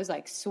 I was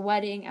like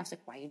sweating. I was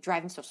like, why are you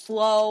driving so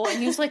slow? And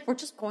he was like, we're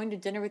just going to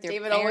dinner with your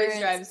David parents. always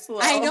drives slow.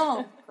 I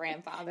know.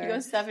 Grandfather. He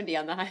goes 70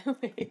 on the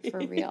highway. For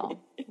real.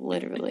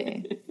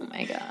 Literally. Oh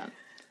my God.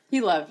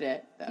 He loved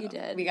it, though. He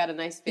did. We got a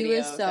nice video. He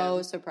was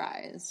so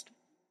surprised.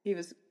 He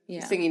was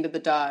singing to the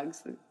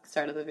dogs at the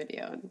start of the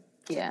video.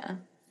 Yeah.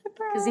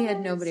 Because he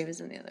had nobody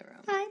was in the other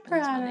room. Hi,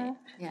 Prada.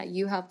 Yeah,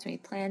 you helped me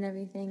plan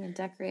everything and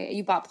decorate.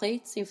 You bought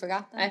plates? You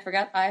forgot them? I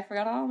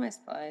forgot all my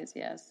supplies,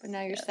 yes. But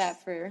now you're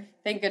set for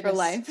thank goodness. For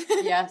life.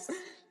 Yes.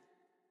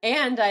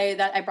 And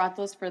I brought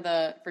those for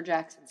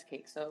Jackson's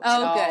cake. So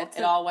good.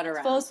 It all went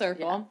around. Full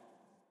circle. Yeah.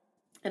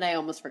 And I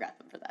almost forgot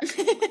them for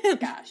that.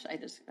 Gosh, I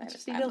just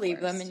need to leave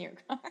them in your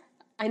car.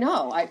 I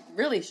know. I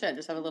really should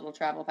just have a little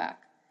travel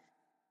pack.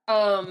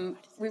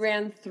 We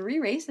ran 3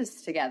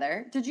 races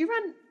together. Did you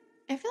run?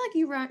 I feel like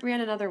you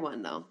ran another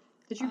one though.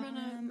 Did you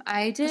run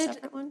I did. A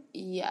separate one?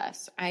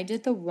 Yes, I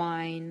did the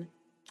wine.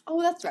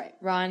 Oh, that's right.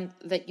 Run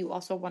that you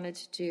also wanted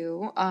to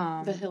do.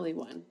 The hilly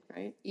one,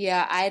 right?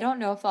 Yeah, I don't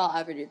know if I'll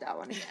ever do that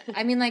one again.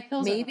 I mean, like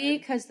maybe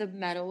because the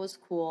medal was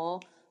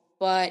cool,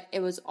 but it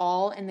was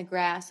all in the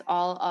grass,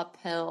 all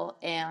uphill,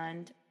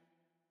 and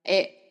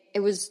it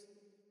was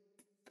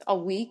a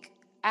week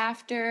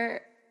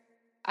after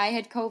I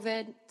had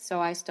COVID,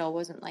 so I still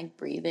wasn't like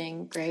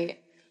breathing great.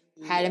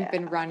 Hadn't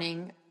been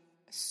running.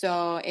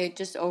 So it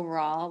just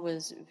overall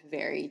was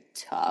very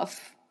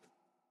tough.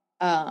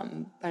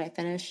 But I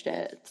finished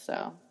it,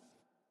 so.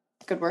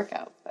 Good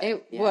workout.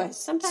 It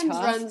was sometimes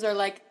tough. Runs are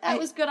like, that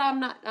was good, I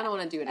don't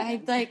want to do it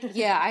again.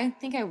 I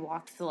think I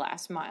walked the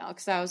last mile,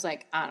 because I was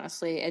like,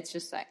 honestly, it's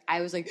just like,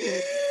 I was like,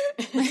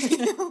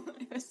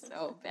 it was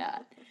so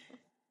bad.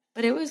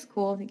 But it was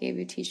cool. They gave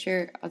you a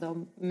t-shirt.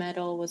 The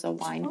medal was a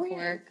wine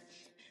cork.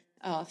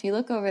 Oh, if you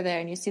look over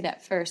there and you see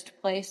that first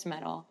place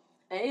medal.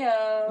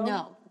 Heyo.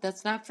 No,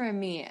 that's not for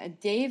me.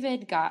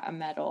 David got a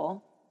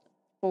medal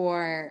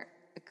for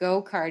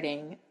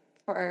go-karting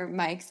for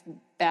Mike's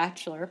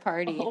bachelor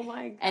party. Oh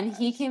my god. And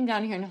he came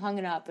down here and hung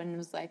it up and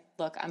was like,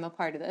 look, I'm a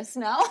part of this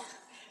now.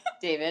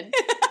 David,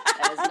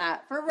 that is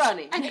not for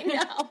running. I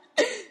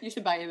know. You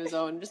should buy him his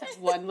own, just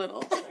one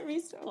little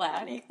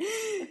flag.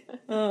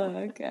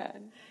 Oh,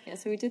 God. Yeah,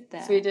 so we did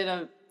that. So we did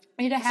a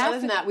half. Other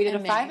than that, we did a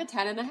 5, a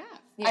 10, and a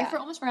half. Yeah. I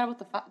almost forgot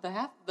about the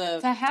half.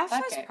 The half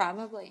 5K. was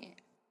probably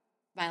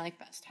my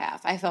best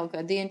half. I felt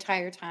good the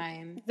entire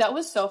time. That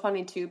was so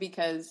funny too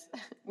because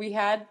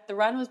the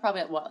run was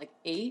probably at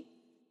 8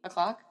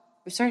 o'clock.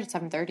 We started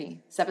at 7:30.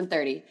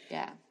 7:30.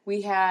 Yeah.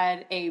 We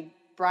had a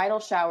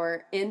bridal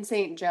shower in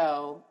St.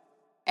 Joe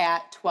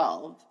at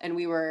 12, and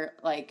we were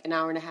like an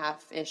hour and a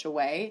half-ish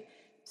away.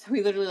 So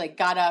we literally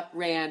got up,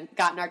 ran,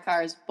 got in our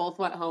cars, both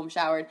went home,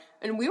 showered,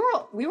 and we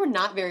were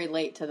not very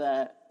late to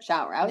the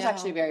shower. I was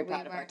actually very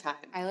proud of our time.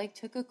 I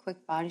took a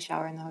quick body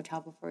shower in the hotel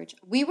before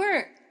we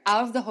were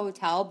out of the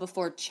hotel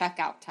before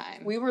checkout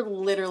time. We were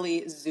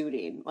literally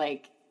zooting.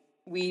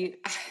 We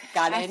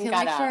got in,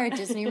 got out. For a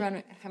Disney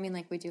run, I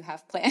mean, we do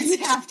have plans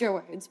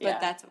afterwards,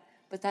 but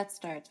that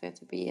starts. We have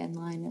to be in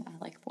line at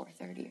 4:30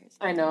 or something.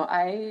 I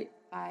know.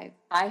 5.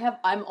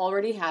 I'm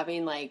already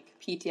having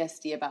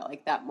PTSD about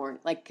that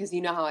morning, because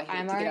you know how I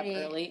hate to get up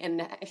early,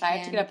 and if I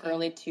have to get up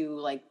early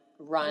to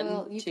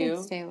run you too.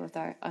 can stay with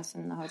us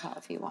in the hotel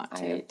if you want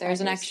to. There's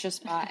an extra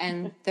spot,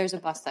 and there's a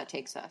bus that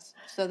takes us.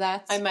 So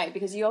I might,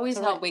 because you always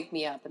help wake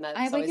me up, and that's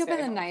I wake always up in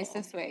the helpful.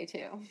 nicest way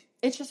too.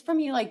 It's just from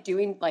you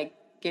doing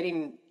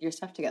getting your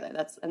stuff together.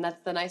 That's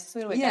the nicest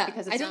way to wake up,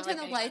 because it's I don't not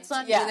turn the lights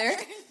on Yeah. either.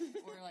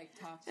 Or like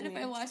talk to And me.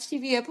 if I watch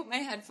TV, I put my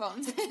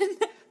headphones in.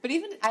 But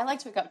even I like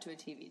to wake up to a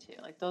TV too.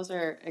 Like those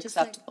are Just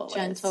acceptable like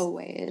gentle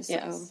ways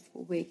Yes.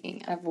 of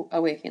waking up. of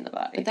awakening the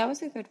body. But that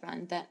was a good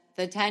run.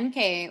 The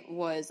 10K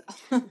was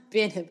a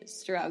bit of a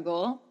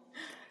struggle.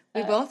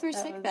 We both were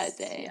sick that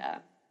day. Yeah.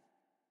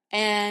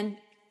 And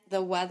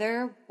the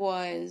weather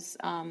was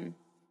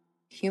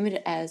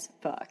humid as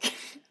fuck.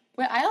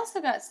 But I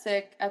also got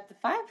sick at the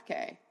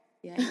 5K.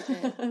 Yeah, you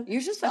did.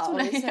 You just That's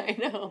what always I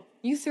know.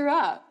 You threw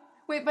up.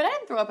 Wait, but I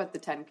didn't throw up at the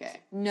 10K.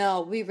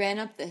 No, we ran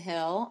up the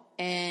hill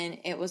and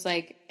it was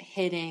like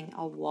hitting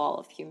a wall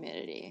of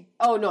humidity.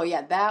 Oh no,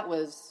 yeah, that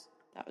was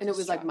and a it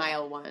was like struggle.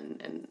 mile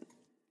 1 and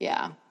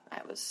Yeah.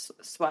 I was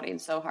sweating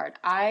so hard.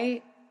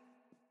 I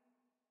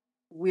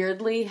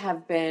weirdly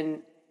have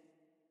been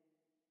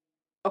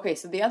okay,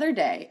 so the other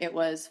day it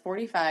was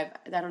 45.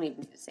 I don't even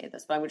need to say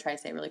this, but I'm going to try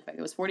to say it really quick.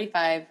 It was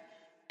 45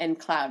 and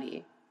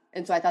cloudy.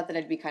 And so I thought that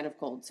it'd be kind of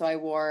cold. So I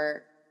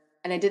wore,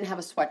 and I didn't have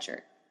a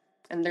sweatshirt.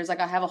 And there's like,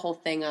 I have a whole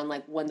thing on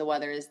like when the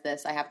weather is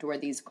this, I have to wear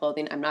these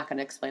clothing. I'm not going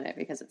to explain it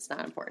because it's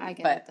not important. I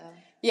get but, it though.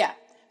 Yeah.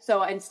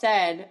 So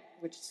instead,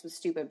 which was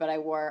stupid, but I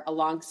wore a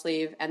long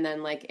sleeve and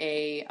then like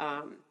a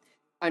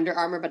Under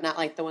Armour, but not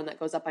like the one that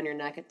goes up on your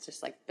neck. It's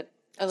just like,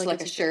 it's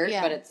like a shirt,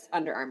 yeah. but it's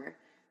Under Armour.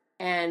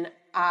 And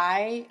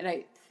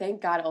I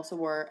thank God also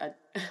wore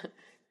a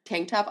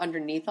tank top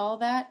underneath all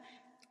that.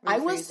 I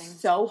was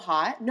so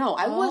hot. No,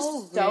 I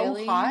was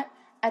so hot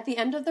at the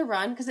end of the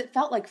run because it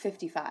felt like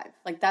 55.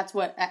 Like that's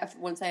what,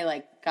 once I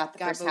like got the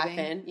first half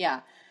in.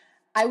 Yeah.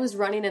 I was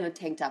running in a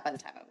tank top by the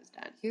time I was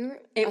done.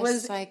 It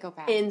was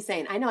psychopath.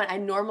 Insane. I know it.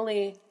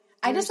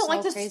 I just don't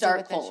like to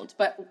start cold.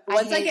 But I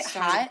once I hate get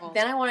starting hot, cold.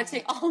 then I want to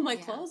take all my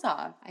clothes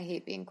off. I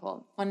hate being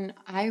cold. When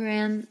I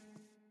ran,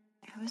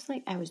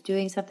 I was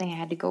doing something. I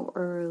had to go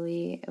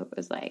early. It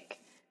was like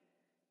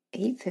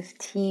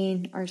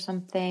 8:15 or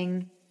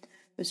something.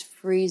 It was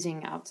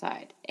freezing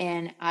outside,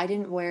 and I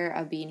didn't wear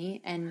a beanie.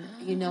 And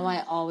you know,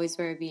 I always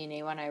wear a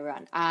beanie when I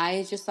run.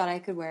 I just thought I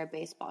could wear a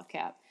baseball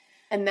cap.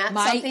 And that's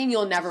something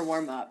you'll never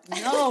warm up.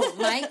 No,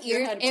 my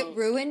ears, it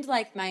ruined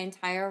like my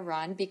entire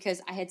run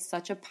because I had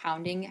such a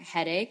pounding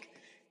headache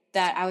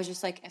that I was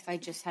just like, if I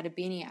just had a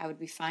beanie, I would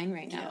be fine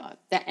right now.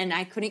 And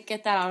I couldn't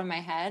get that out of my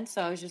head.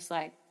 So I was just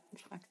like,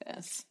 fuck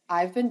this.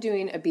 I've been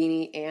doing a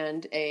beanie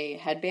and a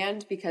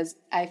headband because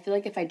I feel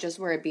like if I just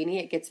wear a beanie,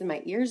 it gets in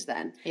my ears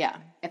then. Yeah.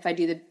 If I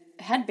do the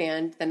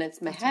headband, then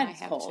it's my head's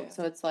cold. To.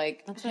 So it's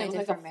like, that's what I look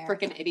did like a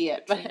freaking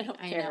idiot, but I don't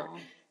care.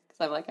 Because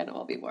I'm like, I know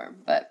I'll be warm.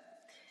 But,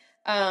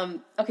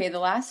 okay, the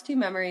last two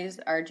memories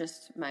are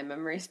just my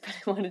memories, but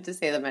I wanted to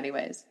say them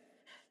anyways.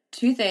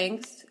 Two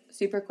things,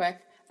 super quick.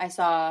 I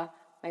saw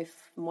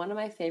one of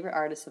my favorite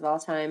artists of all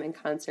time in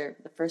concert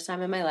for the first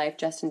time in my life,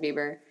 Justin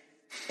Bieber.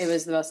 It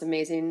was the most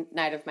amazing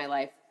night of my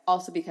life.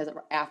 Also because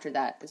after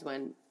that is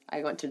when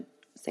I went to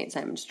St.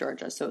 Simons,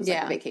 Georgia. So it was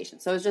like a vacation.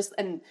 So it was just,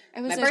 and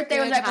my birthday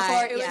was right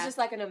before. It was just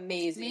like an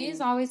amazing. May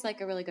is always like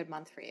a really good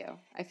month for you,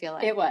 I feel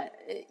like. It was.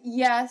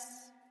 Yes.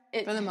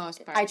 For the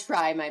most part. I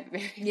try my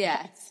very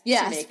best.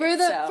 Yes. For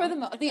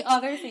the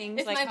other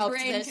things like helped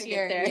this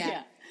year.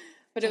 Yeah.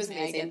 But it was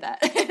amazing. I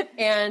get that.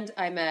 And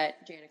I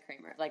met Jana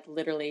Kramer. Like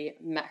literally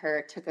met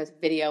her, took a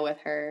video with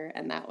her,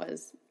 and that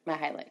was my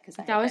highlight.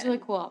 That was really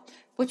cool.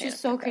 Which is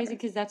so crazy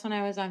because that's when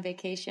I was on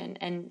vacation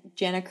and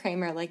Jana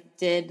Kramer like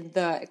did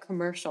the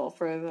commercial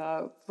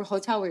for the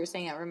hotel we were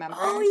staying at. Remember?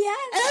 Oh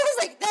yeah. And I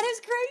was like, that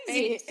is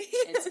crazy.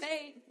 It's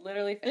fate.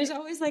 Literally fate. There's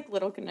always like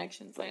little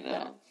connections like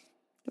that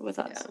with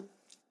us. Yeah.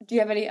 Do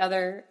you have any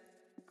other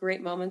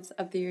great moments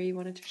of the year you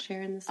wanted to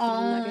share in this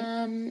little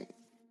nugget?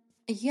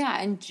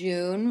 Yeah, in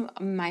June,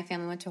 my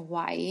family went to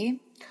Hawaii.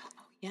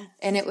 Oh, yes.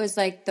 And it was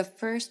like the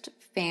first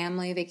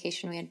family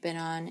vacation we had been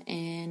on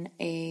in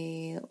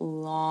a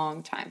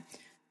long time.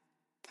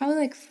 Probably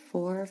like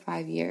 4 or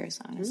 5 years,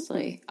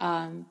 honestly.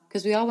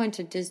 Because we all went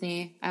to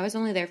Disney. I was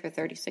only there for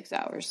 36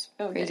 hours.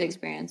 Okay. Crazy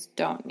experience.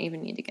 Don't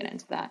even need to get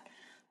into that.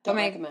 Don't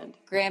my recommend.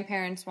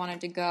 Grandparents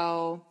wanted to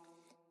go.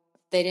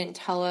 They didn't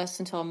tell us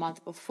until a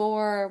month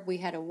before. We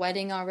had a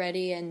wedding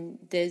already in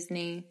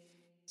Disney.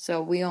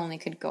 So we only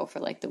could go for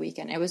like the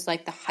weekend. It was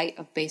like the height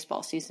of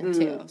baseball season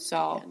too.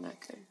 So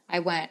I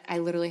went. I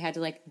literally had to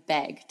like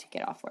beg to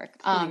get off work.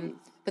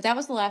 But that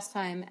was the last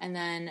time. And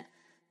then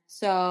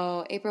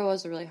so April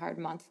was a really hard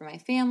month for my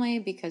family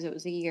because it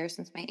was a year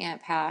since my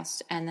aunt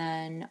passed. And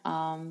then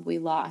we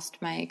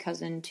lost my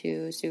cousin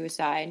to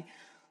suicide.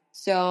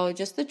 So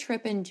just the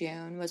trip in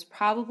June was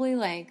probably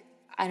like,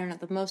 I don't know,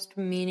 the most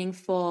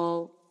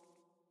meaningful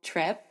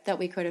trip that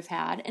we could have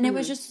had. And it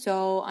was just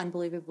so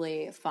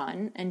unbelievably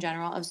fun in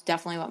general. It was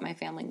definitely what my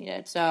family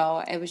needed.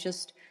 So it was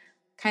just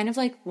kind of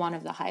like one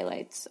of the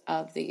highlights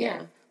of the year.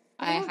 Yeah,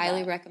 I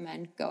highly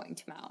recommend going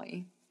to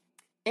Maui.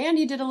 And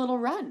you did a little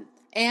run.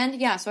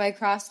 And yeah, so I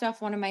crossed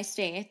off one of my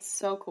states.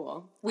 So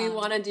cool. We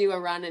want to do a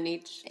run in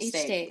each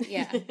state.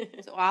 Yeah.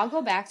 So I'll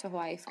go back to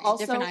Hawaii for a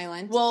different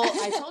island. Well,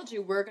 I told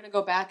you we're going to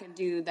go back and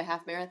do the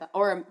half marathon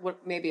or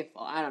maybe a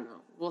full. I don't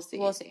know. We'll see.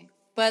 We'll see.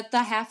 But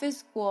the half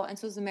is cool, and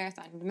so is the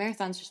marathon. The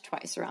marathon's just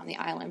twice around the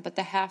island, but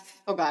the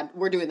half... Oh, God.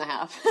 We're doing the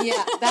half.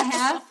 Yeah. The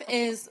half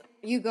is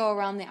you go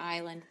around the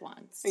island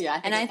once. Yeah,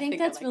 I think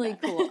that's like really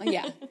that. cool.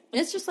 Yeah.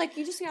 It's just like,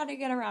 you just got to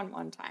get around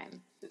one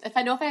time. If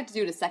I have to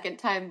do it a second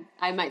time,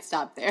 I might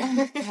stop there.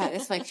 God,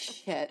 it's like,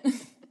 shit.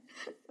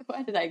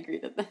 Why did I agree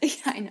to that?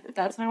 Yeah, I know.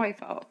 That's how I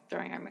felt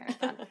during our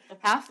marathon.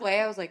 Halfway,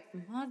 I was like,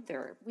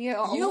 mother. You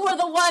were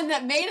the one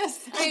that made us.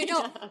 I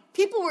know.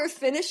 People were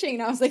finishing,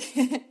 and I was like,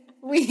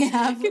 we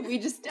have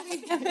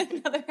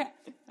another.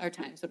 Our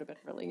times would have been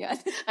really good.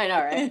 I know,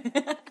 right?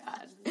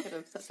 God, we could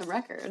have set some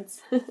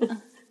records.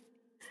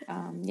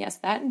 Yes,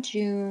 that in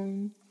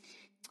June.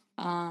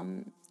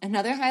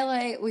 Another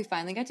highlight, we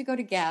finally got to go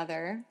to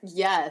Gather.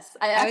 Yes.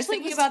 I was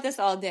thinking about this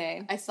all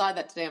day. I saw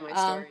that today on my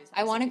stories.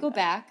 I want to go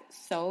back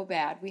so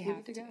bad. We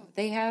have to go.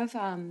 They have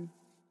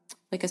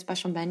like a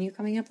special menu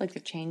coming up, like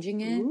they're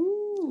changing it.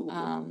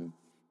 Ooh.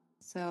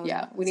 So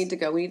yeah, we need to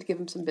go. We need to give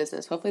them some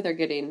business. Hopefully they're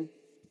getting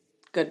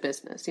good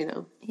business,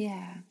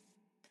 Yeah.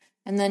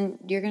 And then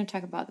you're going to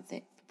talk about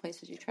the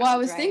places you traveled. Well, I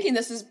was thinking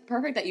this is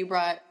perfect that you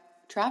brought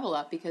travel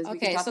up because we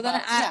can talk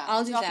about,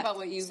 I'll do talk that. about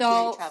what you've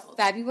traveled.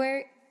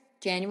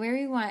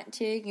 January, we went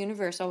to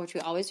Universal, which we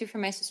always do for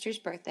my sister's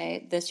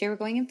birthday. This year we're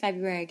going in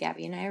February.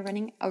 Gabby and I are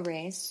running a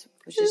race,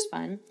 which is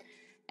fun.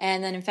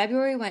 And then in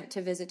February, we went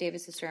to visit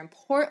David's sister in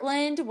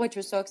Portland, which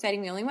was so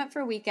exciting. We only went for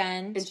a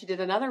weekend. And she did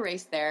another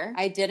race there.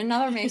 I did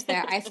another race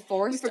there. I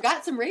forced... We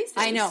forgot some races.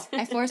 I know.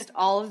 I forced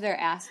all of their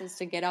asses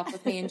to get up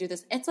with me and do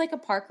this. It's like a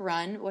park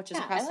run, which is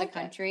across the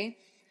country.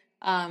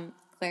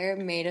 Claire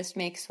made us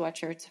make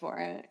sweatshirts for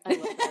it. I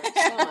love her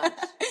so much.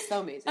 So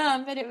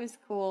amazing. But it was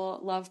cool.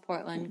 Love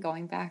Portland.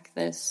 Going back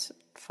this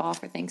fall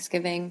for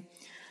Thanksgiving.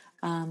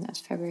 That was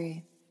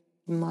February,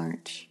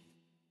 March,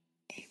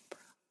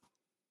 April.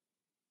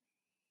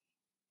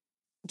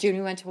 June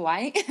we went to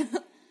Hawaii.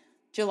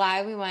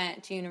 July we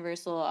went to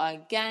Universal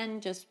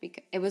again, just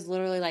because it was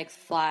literally like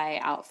fly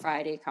out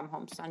Friday, come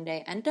home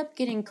Sunday. Ended up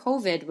getting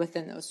COVID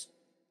within those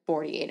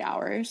 48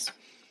 hours.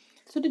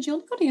 So did you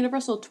only go to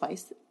Universal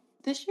twice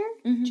this year?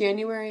 Mm-hmm.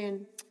 January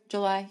and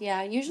July.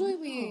 Yeah, usually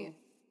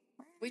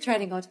we try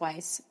to go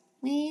twice.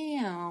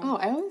 Oh,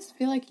 I always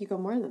feel like you go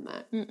more than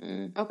that.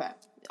 Mm-mm. Okay.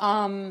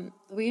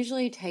 We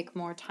usually take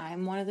more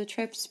time one of the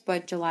trips,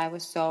 but July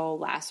was so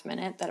last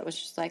minute that it was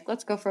just like,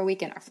 let's go for a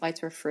weekend. Our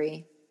flights were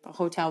free. The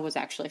hotel was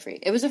actually free.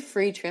 It was a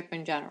free trip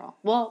in general.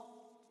 Well,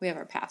 we have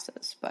our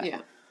passes, but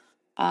yeah.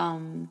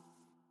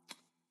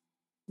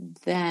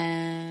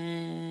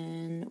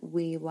 Then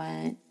we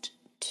went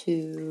to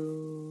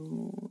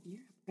Europe,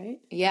 right?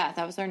 Yeah,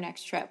 that was our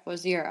next trip,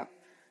 was Europe,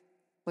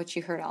 which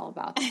you heard all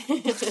about.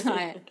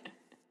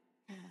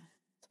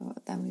 So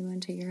then we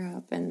went to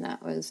Europe, and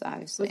that was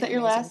obviously Was that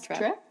your last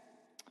trip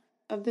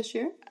of this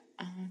year?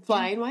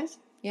 Flying wise?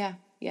 Yeah.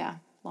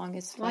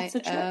 Longest flight Lots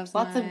of trips, of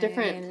lots of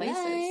different my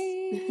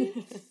places.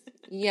 life.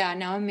 Yeah,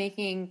 now I'm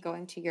making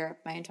going to Europe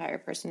my entire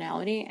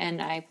personality,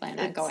 and I plan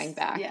on going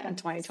back in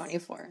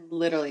 2024.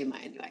 Literally my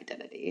new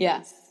identity.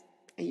 Yes.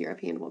 A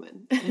European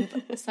woman.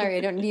 Sorry,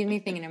 I don't need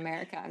anything in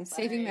America. I'm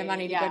saving my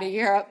money to go to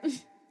Europe.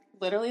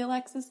 Literally,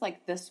 Alexis,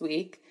 like this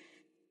week,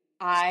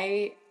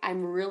 I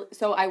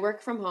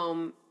work from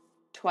home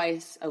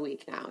twice a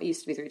week now. It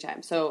used to be 3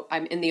 times. So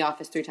I'm in the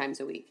office 3 times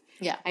a week.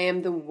 Yeah. I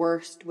am the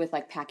worst with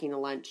like packing a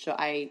lunch. So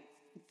I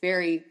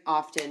very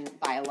often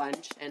buy a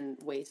lunch and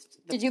waste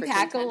the Did you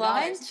pack a $10.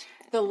 lunch?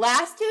 The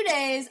last 2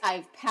 days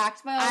I've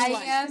packed my own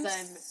lunch. I am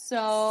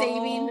so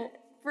saving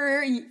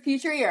for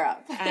future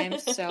Europe. I'm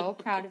so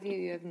proud of you.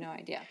 You have no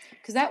idea.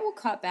 Because that will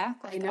cut back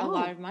a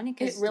lot of money.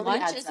 Because really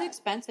lunch is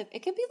expensive.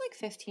 It could be like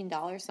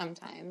 $15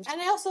 sometimes. And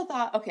I also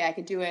thought, okay, I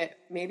could do it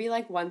maybe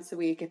like once a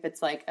week if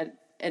it's like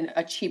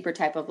a cheaper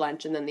type of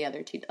lunch, and then the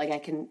other 2, like I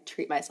can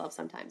treat myself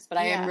sometimes. But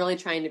I am really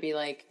trying to be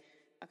like,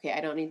 okay, I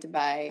don't need to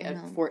buy a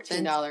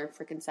 $14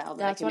 freaking salad.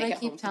 That's what I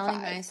keep telling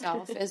 $5.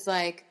 myself is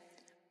like,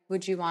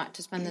 would you want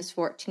to spend this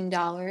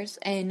 $14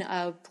 in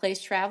a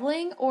place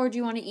traveling, or do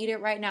you want to eat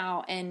it right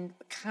now and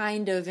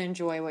kind of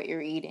enjoy what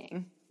you're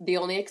eating? The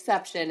only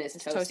exception is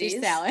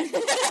Toasties salad.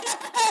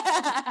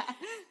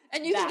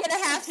 And you can get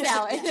a half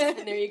salad.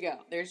 And there you go.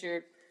 There's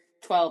your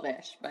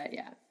 12-ish, but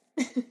yeah.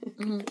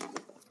 Mm-hmm.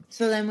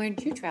 So then where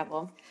did you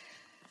travel?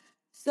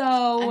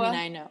 So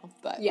I know,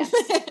 but yes.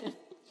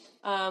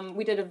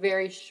 We did a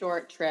very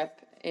short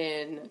trip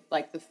in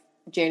like the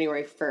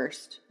January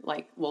 1st.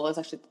 It was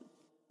actually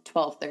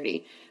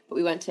 12:30, but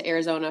we went to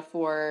Arizona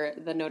for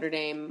the Notre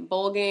Dame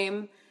bowl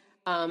game.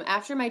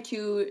 After my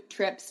 2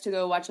 trips to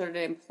go watch Notre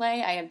Dame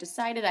play, I have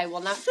decided I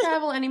will not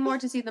travel anymore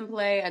to see them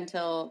play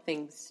until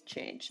things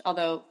change.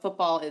 Although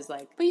football is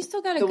like, but you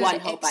still got a the good one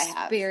hope I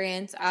have.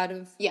 Experience out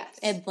of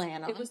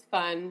Atlanta. It was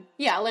fun.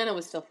 Yeah, Atlanta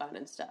was still fun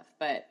and stuff.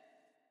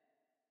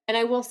 And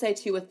I will say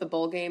too, with the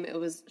bowl game, it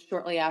was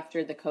shortly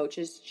after the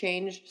coaches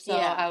changed. So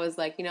I was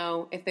like,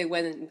 if they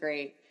win, then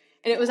great.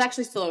 And it was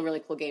actually still a really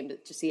cool game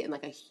to see it in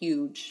like a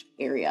huge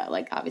area.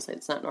 Like obviously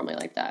it's not normally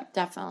like that.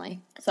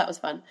 Definitely. So that was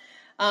fun.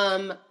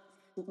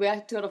 We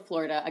had to go to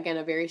Florida. Again,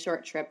 a very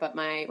short trip, but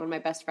one of my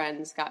best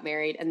friends got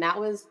married, and that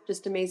was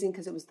just amazing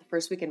because it was the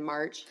first week in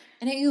March.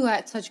 And you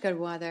had such good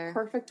weather.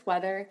 Perfect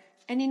weather.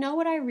 And you know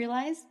what I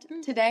realized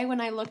today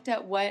when I looked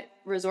at what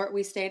resort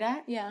we stayed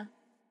at? Yeah.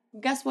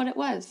 Guess what it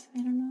was? I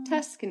don't know.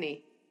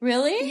 Tuscany.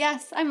 Really?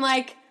 Yes. I'm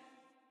like,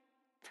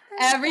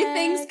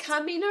 everything's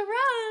coming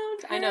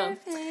around.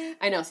 Perfect.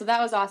 I know. So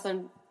that was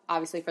awesome,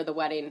 obviously, for the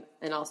wedding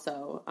and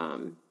also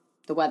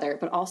the weather.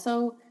 But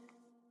also,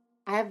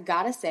 I have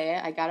got to say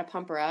it. I got to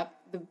pump her up.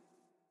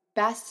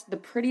 The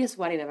prettiest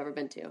wedding I've ever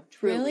been to.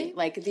 Truly. Really?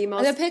 Like the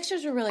most The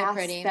pictures were really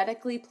pretty.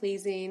 Aesthetically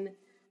pleasing.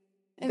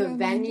 It The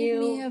reminded venue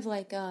me of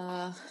like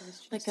a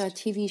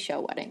TV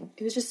show wedding.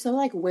 It was just so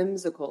like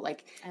whimsical.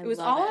 Like it was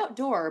all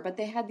outdoor, but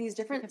they had these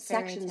different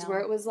sections where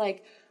it was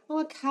like,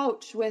 a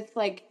couch with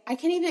like, I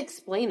can't even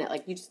explain it.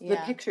 Like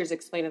the pictures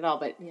explain it all,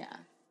 but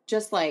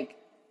just like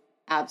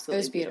absolutely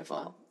it was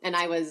beautiful. And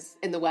I was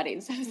in the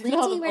wedding, so I was in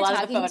Lindsay, a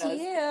lot of the photos. to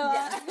you.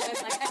 Yeah, I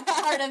was like, I'm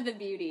part of the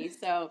beauty.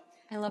 So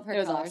I love her it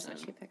was colors awesome. that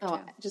she picked. Oh,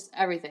 too. just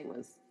everything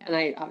was, and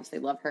I obviously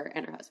love her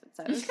and her husband.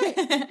 So it was great.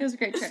 It was a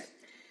great trip.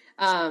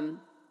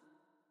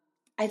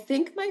 I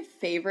think my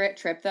favorite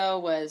trip though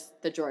was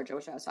the Georgia,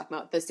 which I was talking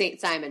about, the St.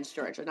 Simon's,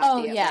 Georgia,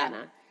 not the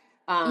Atlanta.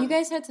 You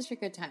guys had such a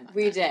good time.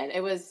 We did.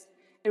 It was,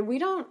 and we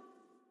don't.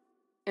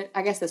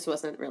 I guess this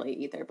wasn't really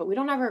either, but we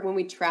don't ever, when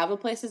we travel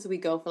places, we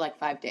go for like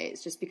 5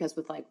 days just because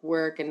with like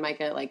work and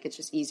Micah, like it's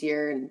just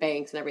easier and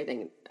banks and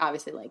everything.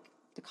 Obviously, like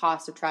the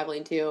cost of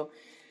traveling too.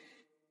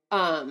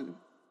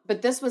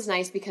 But this was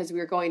nice because we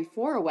were going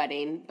for a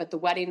wedding, but the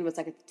wedding was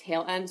like at the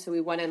tail end. So we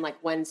went in like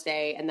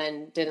Wednesday and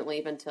then didn't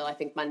leave until I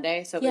think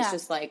Monday. So it was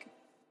just like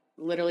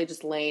literally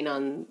just laying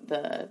on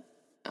the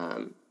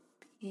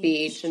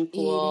beach and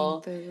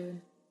pool. Eating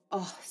food.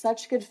 Oh,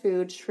 such good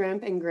food.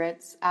 Shrimp and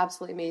grits.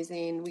 Absolutely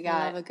amazing. We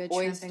got a good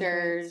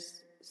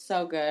oysters.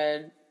 So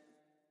good.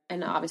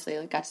 And obviously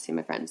I got to see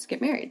my friends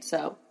get married.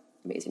 So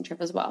amazing trip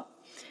as well.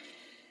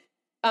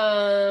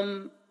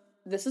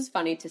 This is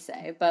funny to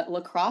say, but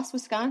La Crosse,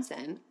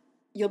 Wisconsin,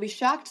 you'll be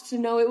shocked to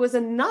know it was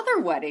another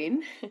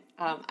wedding.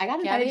 I got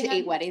invited to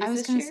 8 weddings this year. I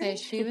was going to say,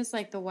 she was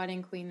like the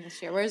wedding queen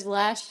this year, whereas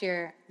last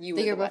year, the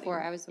year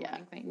before, I was the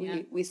wedding queen.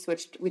 Yeah. We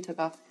switched, we took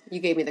off, you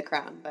gave me the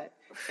crown, but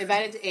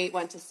invited to 8,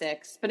 went to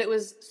 6, but it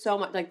was so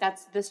much, like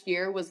this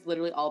year was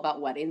literally all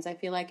about weddings, I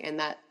feel like, and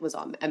that was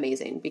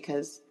amazing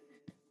because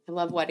I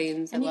love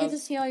weddings. And you get to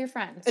see all your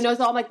friends. And it was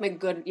all like my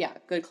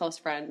good close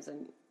friends,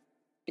 and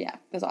yeah,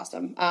 it was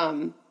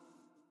awesome.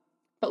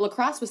 But La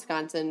Crosse,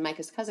 Wisconsin,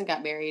 Micah's cousin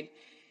got married,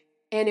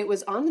 and it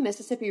was on the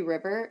Mississippi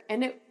River,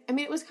 and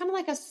it was kind of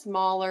like a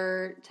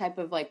smaller type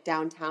of like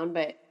downtown,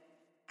 but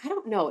I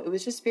don't know, it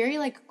was just very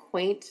like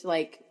quaint,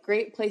 like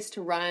great place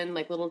to run,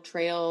 like little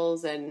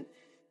trails, and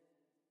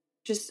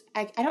just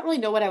I don't really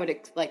know what I would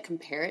like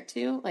compare it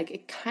to. Like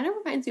it kind of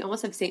reminds me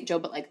almost of St. Joe,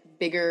 but like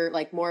bigger,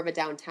 like more of a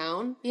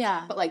downtown.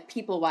 Yeah. But like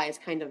people wise,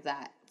 kind of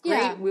that. Great.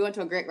 Yeah. We went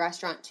to a great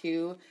restaurant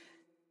too.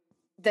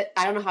 That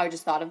I don't know how I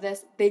just thought of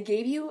this. They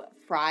gave you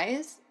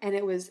fries, and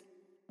it was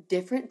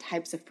different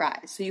types of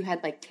fries. So you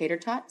had like tater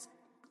tots,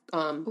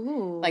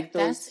 like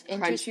those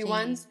crunchy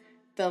ones,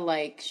 the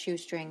like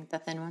shoestring, the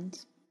thin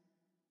ones,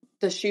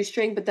 the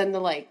shoestring, but then the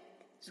like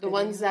the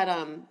ones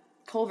that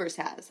Culver's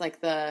has,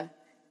 like the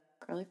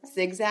curly fries?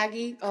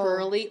 Zigzaggy,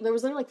 curly. There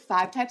was literally like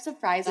 5 types of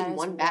fries in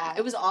one bag.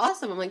 It was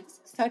awesome. I'm like,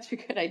 such a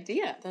good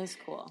idea. That is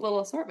cool. Little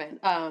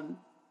assortment.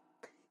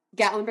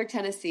 Gatlinburg,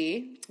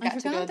 Tennessee. I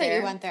forgot that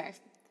you went there.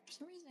 For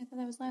some reason, I thought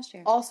that was last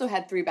year. Also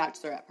had 3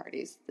 bachelorette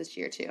parties this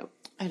year too.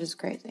 That is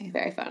crazy.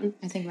 Very fun.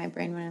 I think my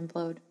brain would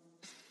implode.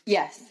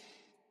 Yes.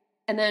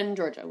 And then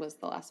Georgia was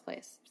the last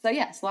place. So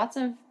yes, lots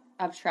of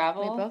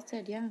travel. We both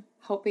did, yeah.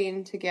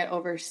 Hoping to get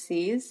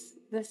overseas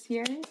this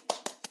year.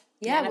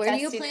 Yeah, where do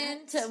you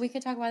plan to, we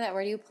could talk about that.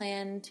 Where do you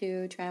plan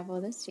to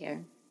travel this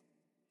year?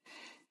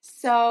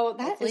 So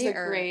that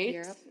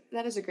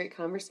is a great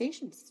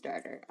conversation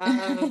starter.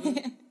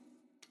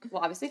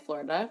 Well, obviously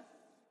Florida.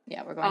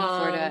 Yeah, we're going to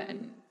Florida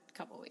in a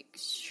couple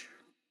weeks.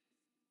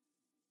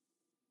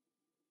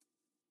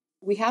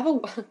 We have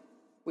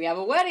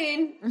a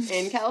wedding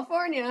in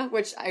California,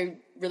 which I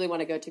really want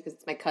to go to because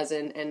it's my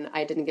cousin, and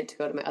I didn't get to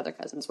go to my other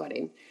cousin's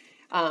wedding.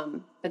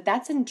 But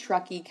that's in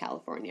Truckee,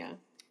 California.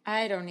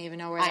 I don't even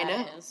know where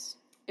that is.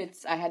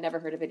 I had never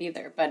heard of it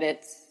either, but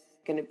it's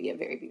going to be a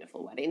very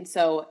beautiful wedding.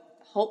 So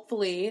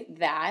hopefully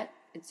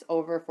it's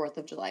over 4th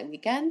of July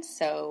weekend.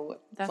 So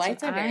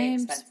flights are very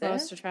expensive. I'm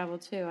supposed to travel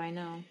too. I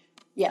know.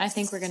 Yes. I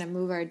think we're going to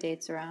move our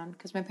dates around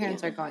because my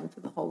parents are going for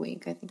the whole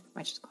week. I think we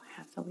might just go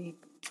half the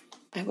week.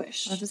 I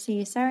wish. I'll just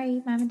see.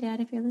 Sorry, Mom and Dad,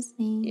 if you're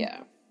listening. Yeah.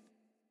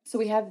 So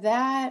we have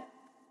that.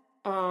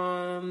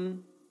 Oh,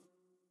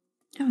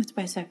 it's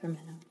by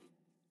Sacramento.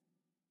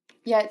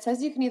 Yeah, it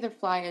says you can either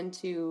fly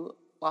into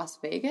Las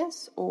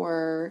Vegas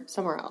or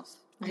somewhere else.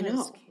 I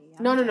know.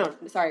 No.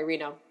 Sorry,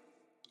 Reno.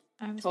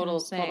 Total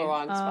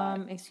wrong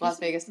spot. Las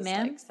Vegas is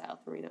like south.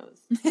 Reno's.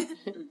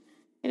 It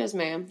is,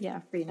 ma'am.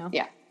 Yeah, Reno.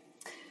 Yeah.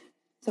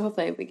 So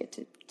hopefully we get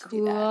to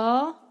do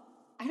that.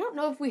 I don't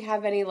know if we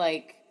have any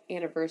like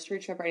anniversary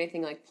trip or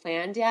anything like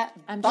planned yet.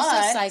 I'm just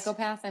a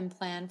psychopath and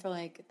plan for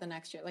like the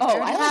next year. Like,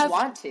 I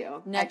want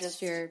to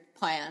next year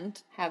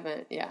planned.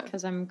 Haven't, yeah.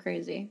 Because I'm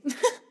crazy.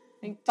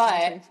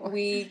 But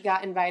we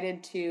got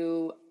invited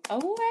to a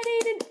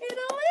wedding in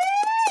Italy.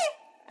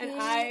 And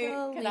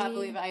I cannot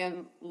believe I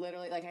am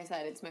literally, like I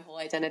said, it's my whole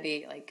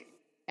identity. Like,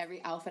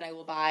 every outfit I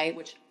will buy,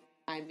 which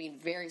I'm being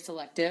very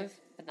selective.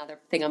 Another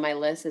thing on my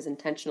list is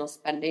intentional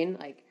spending.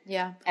 Like,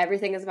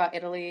 everything is about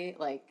Italy.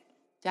 Like,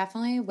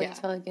 definitely wait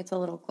till it gets a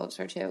little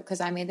closer too.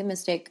 Because I made the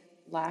mistake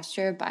last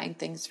year buying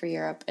things for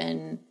Europe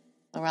in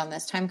around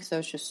this time because I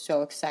was just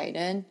so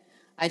excited.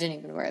 I didn't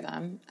even wear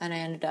them, and I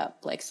ended up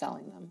like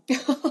selling them.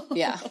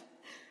 Yeah.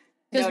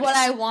 Because what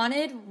I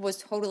wanted was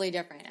totally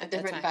different. A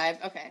different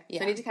vibe? Okay. Yeah.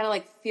 So I need to kind of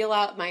like feel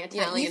out my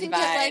Italian vibe. You can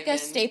get like a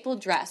staple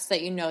dress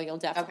that you know you'll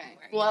definitely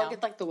wear. Well, I'll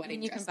get like the wedding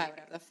dress. You can buy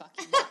whatever the fuck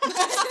you want.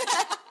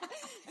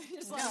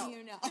 Just letting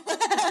you know.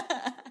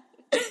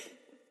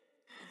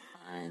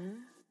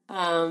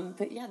 Fun.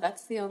 But yeah,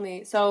 that's the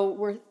only... So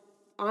we're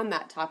on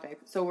that topic.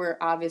 So we're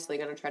obviously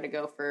going to try to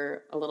go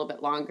for a little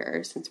bit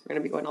longer since we're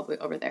going to be going all the way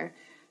over there.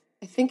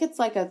 I think it's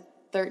like a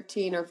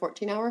 13 or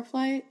 14-hour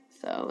flight.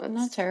 So that's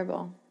not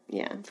terrible.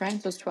 Yeah.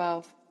 France was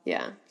 12.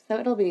 Yeah. So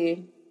it'll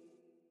be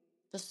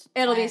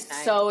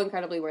so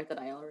incredibly worth it.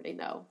 I already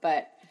know.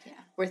 But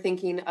we're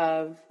thinking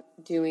of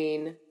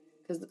doing,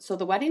 so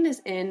the wedding is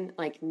in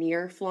like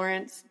near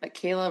Florence, but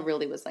Kayla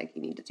really was like,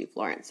 you need to do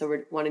Florence. So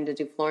we're wanting to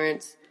do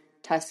Florence,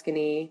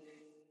 Tuscany,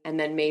 and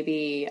then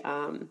maybe,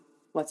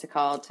 what's it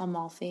called?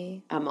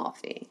 Amalfi.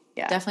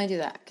 Yeah. Definitely do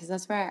that because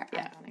that's where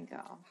I want to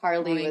go.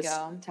 Harley was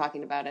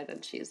talking about it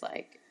and she's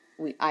like,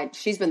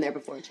 she's been there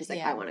before and she's like,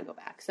 I want to go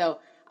back. So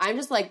I'm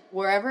just like,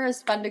 wherever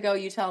is fun to go,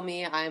 you tell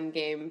me. I'm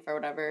game for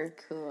whatever.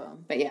 Cool.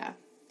 But yeah,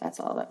 that's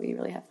all that we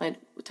really have planned.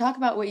 Talk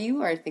about what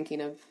you are thinking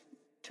of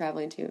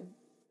traveling to.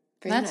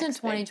 That's in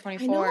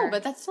 2024. I know,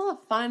 but that's still a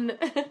fun.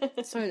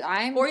 So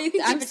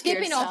I'm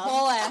skipping a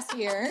whole ass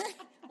year.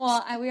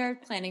 Well, we are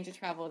planning to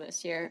travel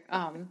this year.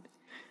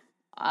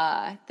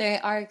 They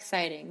are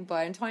exciting,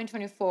 but in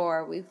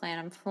 2024, we plan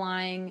on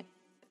flying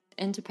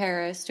into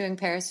Paris, doing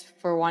Paris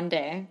for one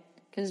day.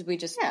 Because we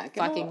just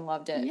fucking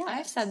loved it. Yes.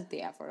 I've said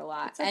the F word a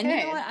lot. Okay. And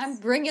you know what? I'm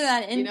bringing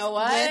that into,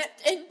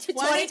 into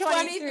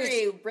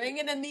 2023. Bring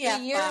it in the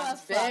F year of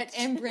fuck.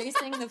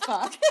 Embracing the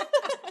fuck.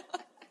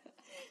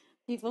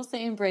 People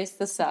say embrace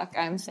the suck.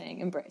 I'm saying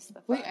embrace the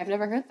fuck. Wait, I've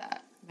never heard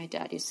that. My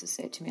dad used to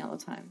say it to me all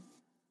the time.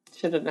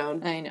 Should have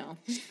known. I know.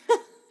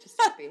 Just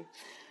happy.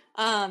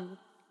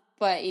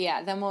 But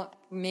yeah, then we'll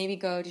maybe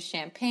go to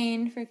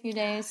Champagne for a few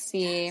days,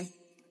 see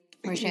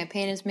where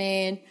champagne is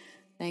made.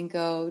 Then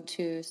go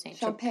to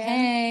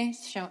Saint-Tropez.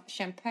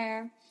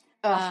 Champagne.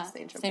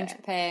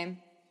 Saint-Tropez.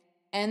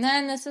 And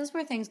then this is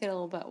where things get a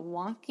little bit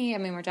wonky. I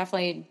mean, we're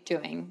definitely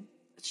doing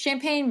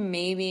Champagne,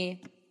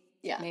 maybe.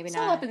 Yeah. Maybe it's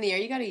not. All up in the air.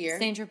 You got a year.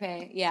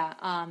 Saint-Tropez, yeah.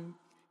 Then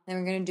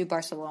we're going to do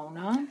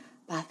Barcelona.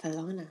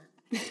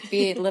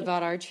 Live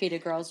out our cheetah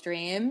girls'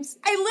 dreams.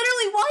 I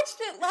literally watched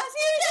it last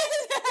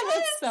year.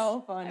 It's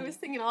so fun. I was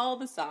singing all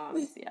the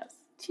songs, yes.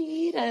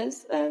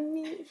 Cheetahs,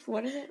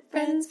 what is it?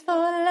 Friends for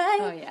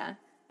life. Oh, yeah.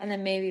 And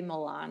then maybe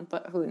Milan,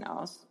 but who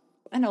knows?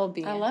 And it'll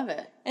be. I love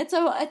it. It's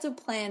a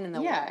plan in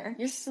the water.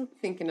 You're still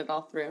thinking it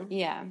all through.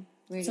 Yeah.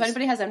 So if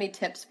anybody has any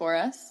tips for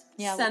us,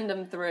 send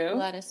them through.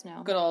 Let us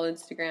know. Good old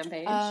Instagram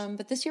page.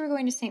 But this year we're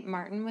going to St.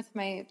 Martin with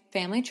my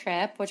family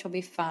trip, which will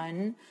be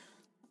fun.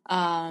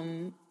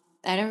 I've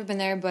never been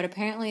there, but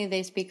apparently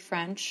they speak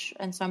French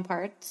in some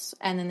parts,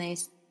 and then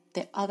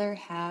the other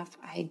half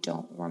I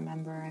don't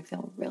remember. I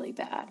feel really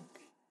bad.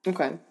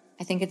 Okay.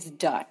 I think it's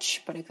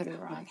Dutch, but I could be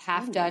wrong.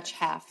 Half Dutch,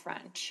 half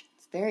French.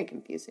 It's very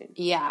confusing.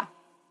 Yeah,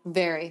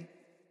 very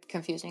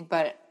confusing.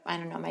 But I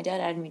don't know. My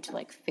dad added me to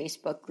like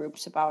Facebook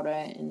groups about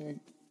it, and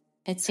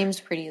it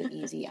seems pretty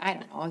easy. I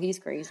don't know. He's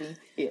crazy.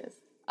 He is.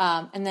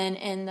 And then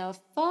in the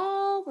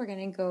fall, we're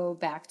going to go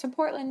back to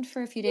Portland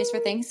for a few days for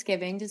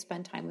Thanksgiving to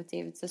spend time with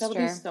David's sister.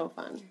 That'll be so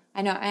fun.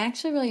 I know. I'm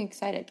actually really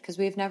excited because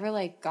we've never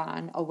like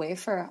gone away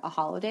for a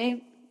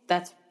holiday.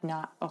 That's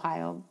not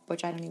Ohio,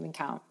 which I don't even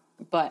count.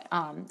 But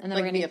and then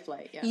we're gonna be a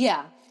flight,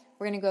 yeah.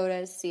 We're gonna go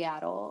to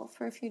Seattle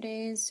for a few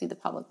days, see the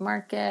public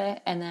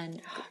market, and then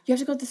you have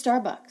to go to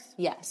Starbucks.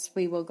 Yes,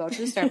 we will go to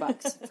the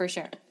Starbucks for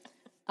sure.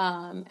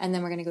 And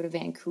then we're gonna go to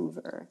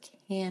Vancouver,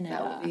 Canada.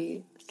 That would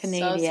be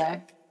Canada. So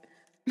sick.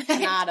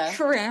 Canada.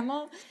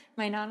 Grandma,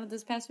 my nana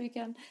this past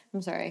weekend.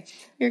 I'm sorry.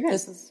 You're good.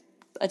 This is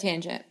a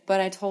tangent,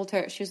 but I told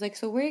her, she was like,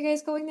 so where are you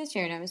guys going this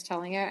year? And I was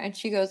telling her, and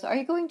she goes, are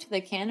you going to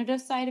the Canada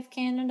side of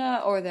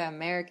Canada or the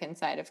American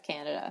side of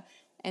Canada?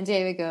 And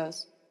David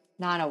goes,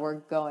 Nana, we're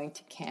going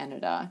to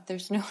Canada.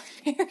 There's no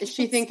American. Is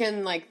she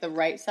thinking like the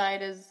right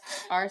side is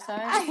our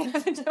side? I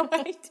have no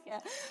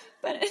idea.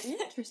 But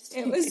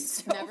interesting. It was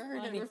so never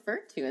heard funny. It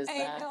referred to as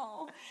that. I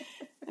know.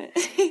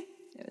 It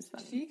was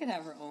funny. She could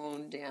have her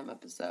own damn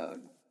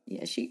episode.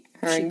 Yeah, she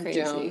crazy.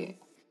 Joan.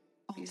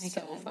 Oh my so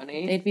God.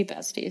 Funny. They'd be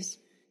besties.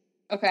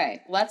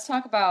 Okay, let's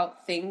talk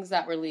about things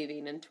that we're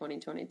leaving in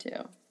 2022.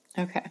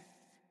 Okay.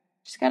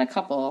 Just got a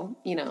couple,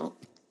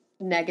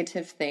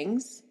 negative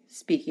things.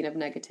 Speaking of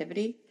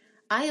negativity,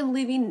 I am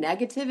leaving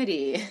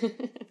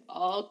negativity.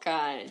 All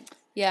kinds.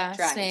 Yeah,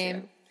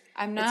 same.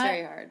 I'm not. It's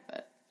very hard,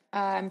 but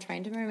I'm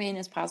trying to remain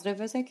as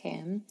positive as I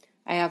can.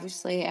 I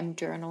obviously am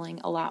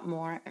journaling a lot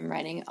more. I'm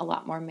writing a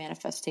lot more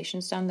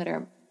manifestations down that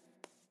are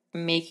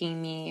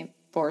making me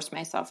force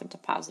myself into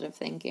positive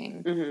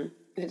thinking. Mm-hmm.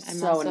 It's I'm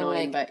so also,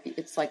 annoying, like, but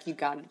it's like you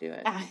got to do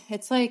it.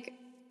 It's like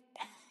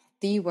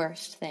the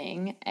worst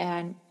thing.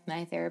 And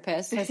my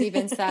therapist has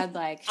even said,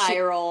 like, eye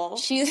roll.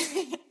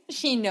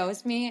 She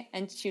knows me,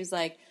 and she was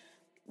like,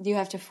 you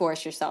have to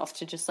force yourself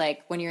to just,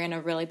 like, when you're in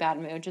a really bad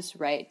mood, just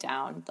write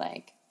down,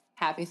 like,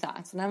 happy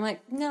thoughts. And I'm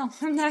like, no,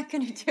 I'm not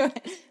going to do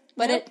it.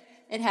 But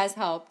it has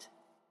helped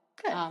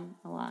a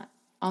lot.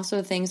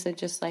 Also, things that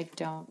just, like,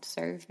 don't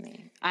serve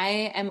me.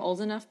 I am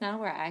old enough now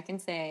where I can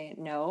say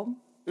no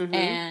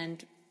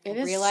and it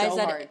is realize so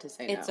that hard to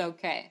say no. it's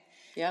okay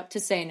Yep. to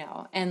say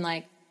no. And,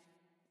 like,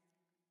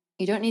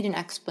 you don't need an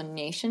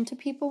explanation to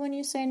people when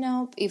you say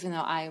no, even though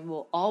I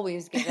will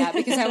always give that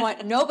because I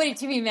want nobody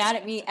to be mad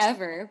at me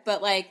ever.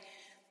 But, like,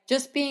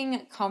 just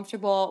being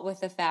comfortable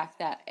with the fact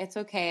that it's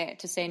okay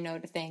to say no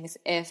to things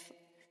if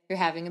you're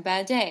having a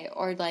bad day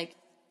or, like,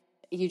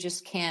 you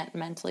just can't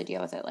mentally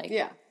deal with it. Like,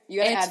 yeah,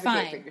 you got to advocate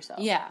fine. for yourself.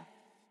 Yeah,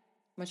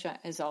 which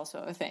is also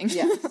a thing.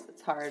 Yes,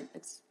 it's hard.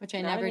 It's which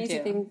I not never an easy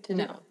do. thing to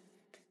No. do.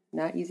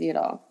 Not easy at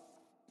all.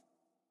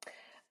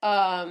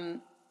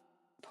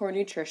 Poor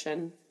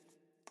nutrition.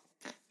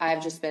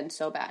 I've just been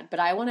so bad.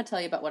 But I want to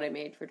tell you about what I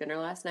made for dinner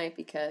last night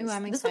because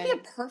this would be a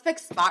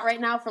perfect spot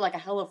right now for like a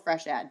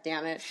HelloFresh ad,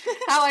 damn it.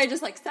 How I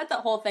just like set that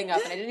whole thing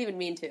up and I didn't even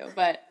mean to.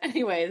 But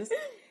anyways,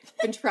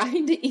 been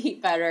trying to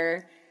eat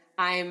better.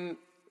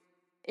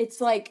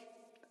 It's like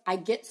I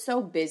get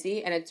so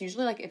busy and it's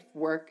usually like if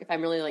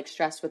I'm really like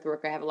stressed with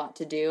work, I have a lot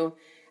to do.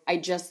 I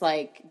just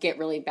like get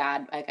really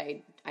bad.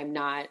 Like I'm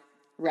not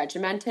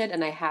regimented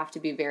and I have to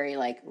be very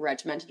like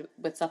regimented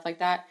with stuff like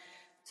that.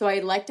 So I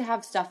like to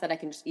have stuff that I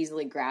can just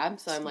easily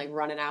grab. So I'm like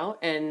running out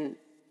and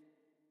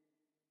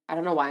I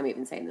don't know why I'm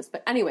even saying this.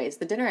 But anyways,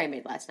 the dinner I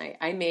made last night,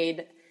 I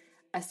made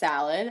a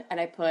salad and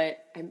I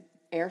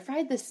air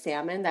fried this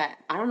salmon that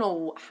I don't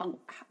know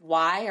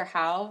why or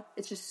how.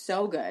 It's just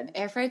so good.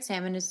 Air fried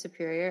salmon is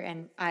superior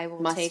and I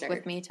will take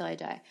with me till I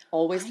die.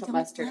 Always put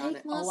mustard on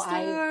it.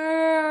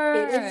 Mustard.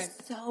 It is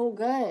so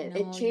good.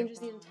 It changes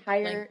the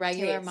entire like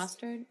regular taste.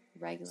 Mustard?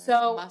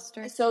 Regular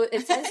mustard? So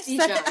it says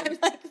Dijon. I'm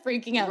like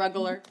freaking out.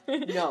 Regular.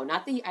 No,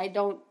 I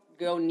don't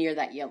go near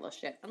that yellow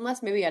shit.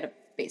 Unless maybe at a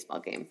baseball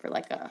game for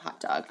like a hot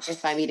dog.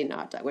 If I'm eating a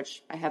hot dog,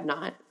 which I have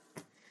not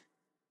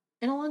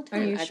in a long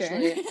time. Are you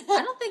actually. sure?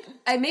 I don't think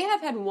I may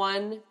have had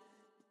one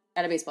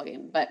at a baseball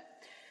game, but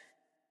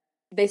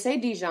they say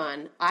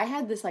Dijon. I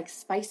had this like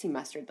spicy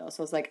mustard though,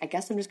 so I was like, I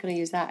guess I'm just going to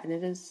use that, and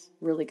it is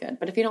really good.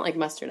 But if you don't like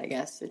mustard, I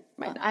guess it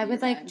might not. I be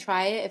would your like vibe.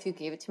 try it if you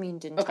gave it to me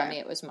and didn't tell me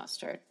it was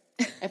mustard.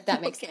 If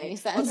that makes any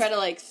sense. I'll try to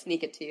like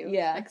sneak it to you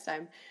next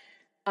time.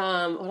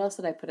 What else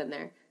did I put in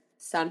there?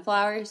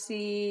 Sunflower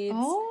seeds.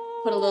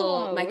 Oh, put a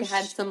little. Micah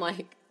had some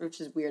like,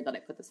 which is weird that I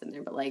put this in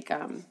there, but like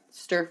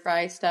stir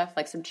fry stuff,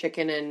 like some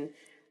chicken and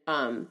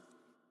I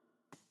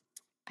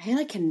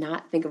like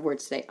cannot think of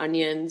words today.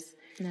 Onions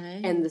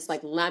and this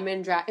like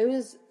lemon drop. It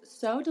was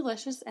so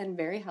delicious and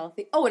very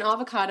healthy. Oh, and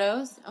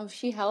avocados. Oh,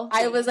 she healthy.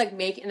 I was like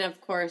making, and of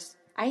course,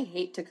 I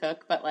hate to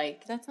cook, but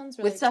like that sounds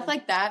really with stuff good.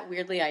 like that.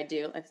 Weirdly, I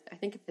do. I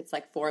think if it's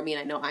like for me,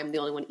 and I know I'm the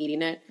only one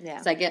eating it,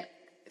 yeah. So I get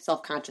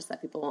self-conscious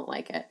that people won't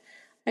like it.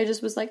 I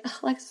just was like, oh,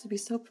 Alexis would be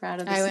so proud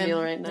of this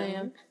meal right now. I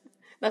am.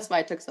 That's why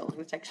it took so long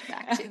to text you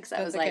back too, because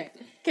I was like,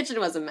 kitchen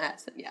was a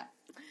mess. And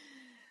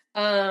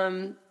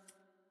yeah.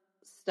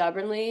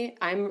 Stubbornly,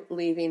 I'm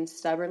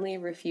stubbornly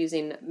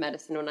refusing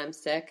medicine when I'm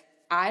sick.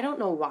 I don't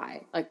know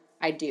why. Like,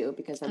 I do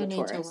because I'm a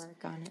Taurus. I need to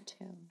work on it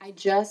too.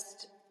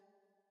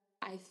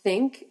 I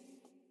think,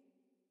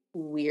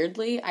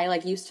 weirdly, I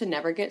like used to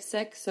never get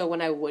sick. So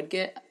when I would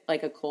get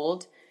like a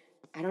cold,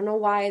 I don't know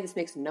why, this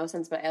makes no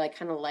sense, but I like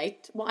kind of I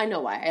know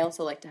why. I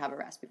also like to have a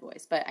raspy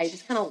voice, but I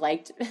just kind of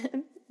liked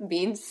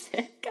being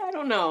sick. I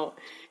don't know.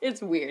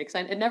 It's weird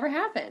because it never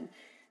happened.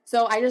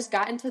 So I just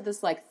got into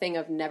this like thing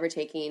of never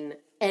taking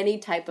any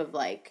type of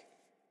like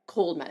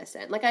cold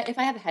medicine. Like if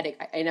I have a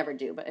headache, I never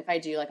do, but if I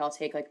do, like I'll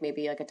take like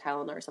maybe like a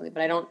Tylenol or something,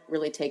 but I don't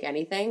really take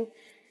anything.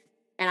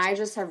 And I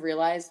just have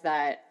realized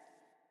that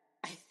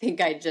I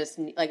think I just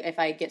like if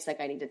I get sick,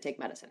 I need to take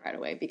medicine right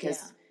away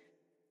because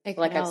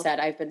like I've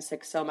said, I've been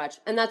sick so much.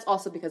 And that's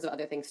also because of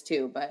other things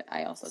too, but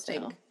I also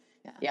think,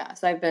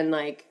 so I've been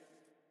like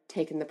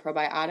taking the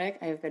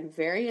probiotic. I've been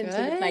very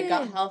into my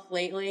gut health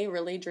lately,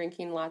 really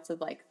drinking lots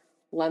of like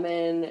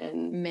lemon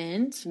and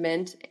mint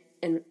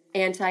and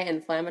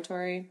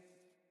anti-inflammatory,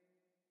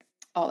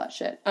 all that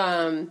shit.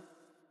 My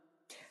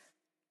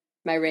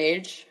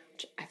rage,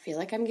 which I feel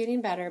like I'm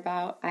getting better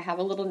about. I have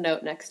a little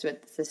note next to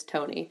it that says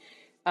Tony.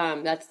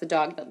 That's the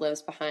dog that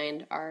lives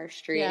behind our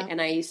street. Yeah. And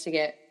I used to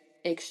get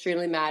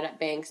extremely mad at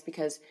Banks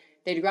because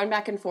they'd run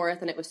back and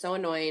forth and it was so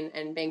annoying,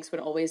 and Banks would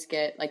always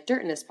get like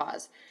dirt in his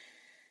paws.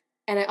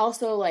 And I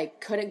also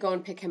like couldn't go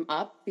and pick him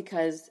up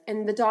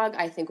and the dog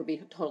I think would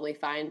be totally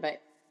fine,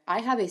 but I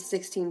have a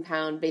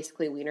 16-pound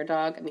basically wiener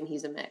dog. I mean,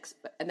 he's a mix.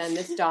 And then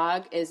this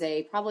dog is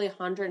a probably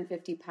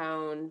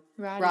 150-pound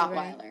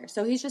Rottweiler. Right.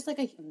 So he's just like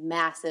a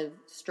massive,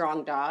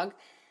 strong dog.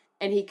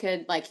 and he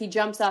could, like, he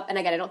jumps up, and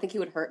again, I don't think he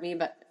would hurt me,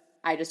 but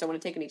I just don't want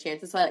to take any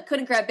chances, so I, like,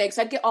 couldn't grab Banks.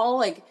 So I'd get all,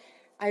 like,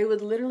 I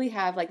would literally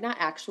have, like, not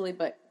actually,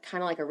 but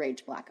kind of like a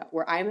rage blackout,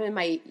 where I'm in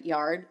my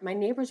yard, my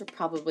neighbors are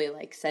probably,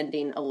 like,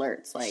 sending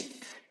alerts, like,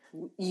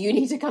 you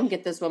need to come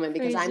get this woman,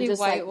 because I'm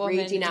just, like,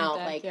 raging out,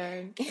 like,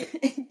 get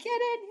in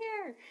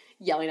here,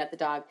 yelling at the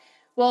dog.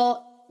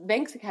 Well,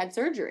 Banks had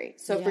surgery,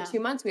 so for 2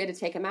 months we had to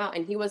take him out,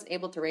 and he was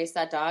able to race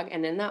that dog,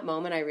 and in that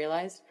moment I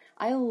realized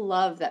I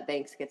love that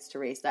Banks gets to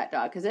race that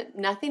dog, because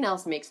nothing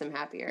else makes him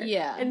happier.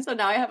 Yeah. And so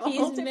now I have a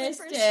whole different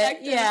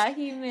perspective. Yeah,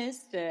 he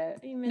missed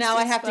it. Now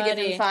I have to give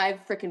him 5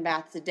 freaking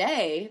baths a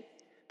day,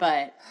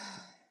 but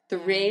the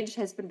rage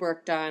has been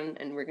worked on,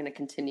 and we're going to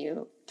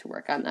continue to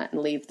work on that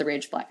and leave the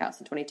rage blackouts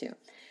in 22. A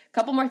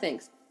couple more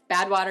things.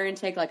 Bad water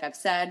intake, like I've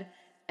said,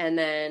 and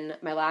then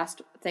my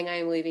last thing I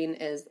am leaving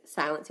is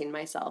silencing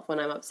myself when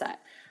I'm upset.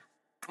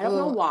 I don't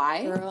know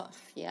why. Girl,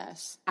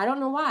 yes. I don't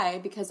know why,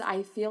 because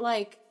I feel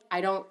like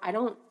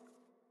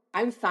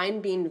I'm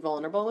fine being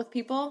vulnerable with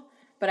people,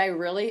 but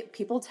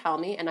people tell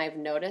me, and I've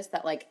noticed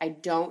that, like, I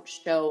don't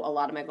show a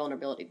lot of my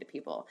vulnerability to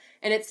people.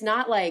 And it's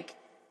not like,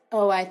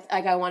 oh,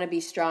 I want to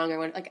be strong,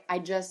 or I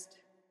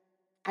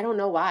don't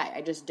know why.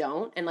 I just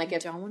don't. And, like, I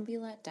don't want to be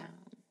let down.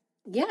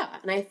 Yeah.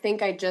 And I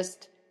think I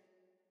just,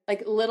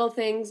 like, little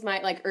things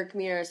might, like, irk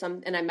me or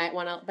something, and I might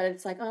want to, but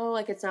it's like, oh,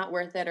 like, it's not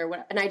worth it or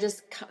what. And I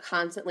just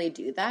constantly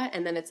do that.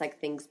 And then it's like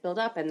things build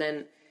up. And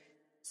then,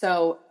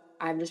 so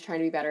I'm just trying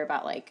to be better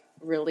about, like,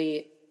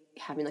 really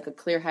having, like, a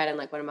clear head, and,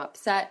 like, when I'm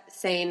upset,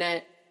 saying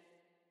it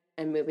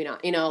and moving on,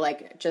 you know,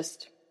 like,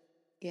 just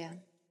I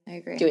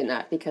agree, doing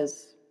that,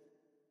 because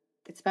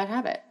it's a bad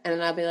habit. And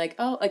then I'll be like,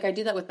 oh, like, I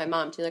do that with my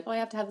mom too, like, oh, I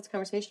have to have this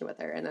conversation with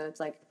her, and then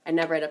it's like I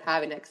never end up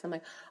having it, because I'm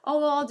like, oh,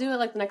 well, I'll do it,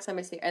 like, the next time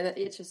I see her. And then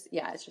it's just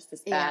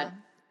this bad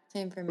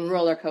same for me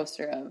roller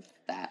coaster of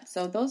that.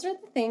 So those are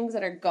the things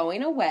that are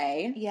going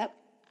away. Yep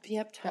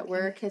That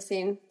we're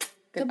kissing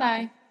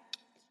goodbye.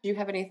 Do you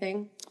have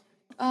anything?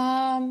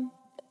 I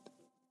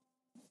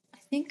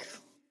think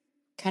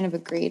kind of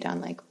agreed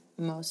on, like,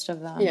 most of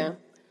them. Yeah.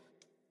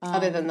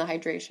 Other than the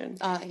hydration.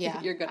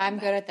 Yeah. You're good. I'm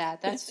good at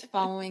that. That's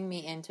following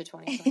me into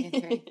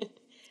 2023.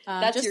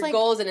 That's just your, like,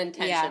 goals and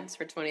intentions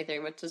for 23,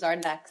 which is our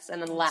next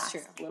and then last.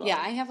 True. Yeah,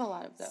 I have a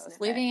lot of those.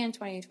 Snippet. Living in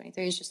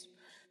 2023 is just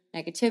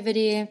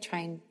negativity,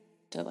 trying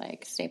to,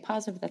 like, stay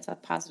positive. That's a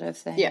positive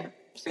thing. Yeah.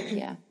 So,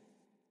 yeah.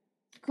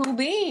 Cool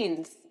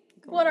beans.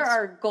 What are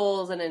our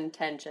goals and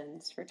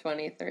intentions for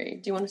 23?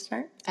 Do you want to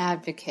start?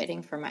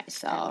 Advocating for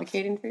myself.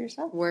 Advocating for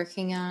yourself?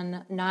 Working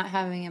on not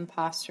having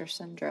imposter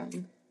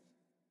syndrome.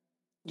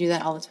 Do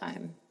that all the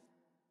time.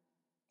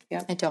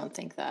 Yep. I don't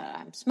think that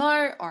I'm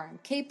smart or I'm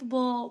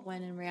capable,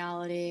 when in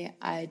reality,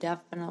 I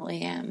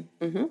definitely am.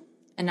 Mm-hmm.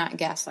 And not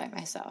gaslight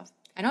myself.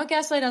 I don't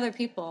gaslight other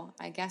people.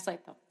 I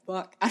gaslight the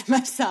fuck out of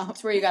myself.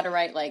 That's where you got to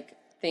write, like,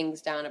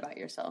 things down about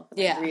yourself.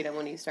 And read them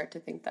when you start to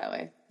think that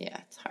way. Yeah,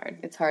 it's hard.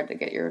 It's hard to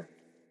get your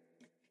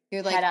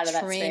You're, like, head out of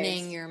that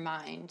training space. Your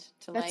mind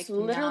to, That's like,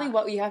 literally not...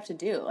 what you have to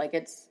do. Like,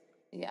 it's...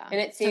 Yeah.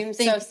 And it seems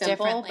so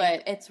simple,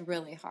 but it's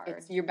really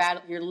hard.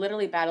 You're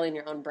literally battling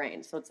your own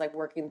brain. So it's like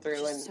working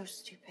through, and so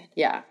stupid.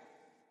 Yeah.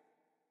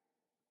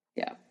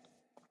 Yeah.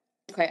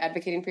 Okay,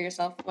 advocating for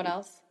yourself. What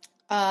else?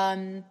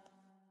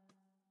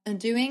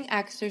 Doing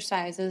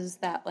exercises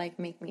that, like,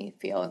 make me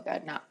feel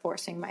good, not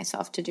forcing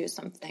myself to do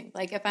something.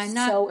 Like, if I'm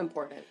not so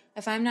important.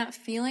 If I'm not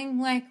feeling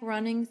like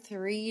running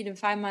 3 to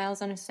 5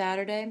 miles on a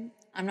Saturday,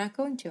 I'm not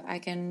going to. I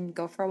can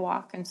go for a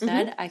walk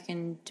instead. Mm-hmm. I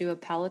can do a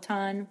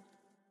Peloton.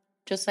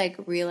 Just, like,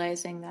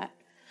 realizing that,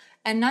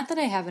 and not that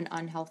I have an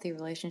unhealthy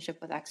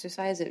relationship with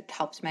exercise. It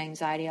helps my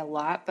anxiety a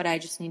lot, but I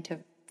just need to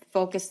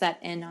focus that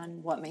in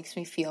on what makes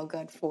me feel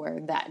good for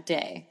that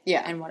day.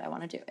 Yeah. And what I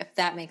want to do, if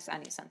that makes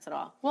any sense at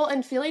all. Well,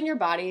 and feeling your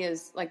body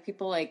is, like,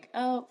 people like,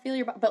 oh, feel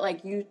your body. But,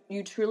 like,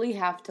 you truly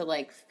have to,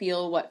 like,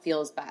 feel what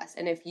feels best.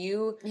 And if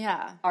you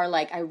are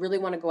like, I really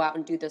want to go out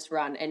and do this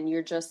run, and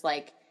you're just,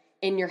 like,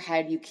 in your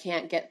head, you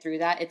can't get through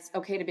that, it's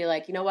okay to be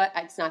like, you know what,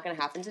 it's not going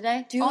to happen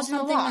today. Do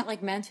something that,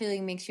 like,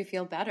 mentally makes you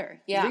feel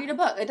better. Yeah. Read a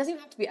book. It doesn't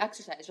even have to be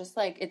exercise. Just,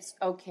 like, it's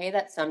okay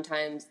that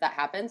sometimes that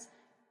happens.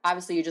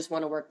 Obviously, you just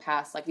want to work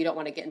past, like, you don't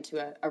want to get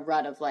into a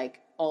rut of, like,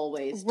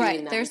 always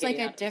doing that. There's, like,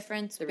 a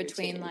difference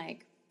between,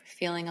 like,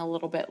 feeling a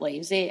little bit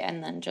lazy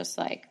and then just,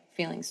 like,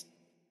 feeling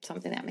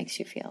something that makes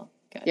you feel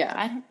good.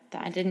 Yeah.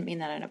 I didn't mean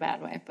that in a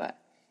bad way, but.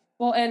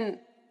 Well, and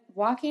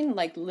walking,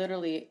 like,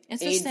 literally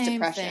aids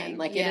depression. Thing.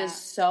 Like, it is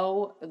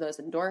so, those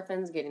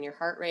endorphins, getting your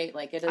heart rate,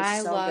 like, it is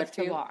so good love for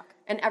to you. Walk.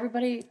 And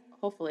everybody,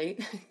 hopefully,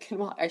 can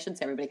walk. I shouldn't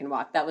say everybody can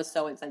walk. That was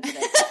so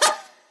insensitive.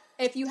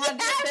 If you have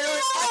the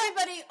ability,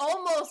 everybody,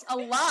 almost a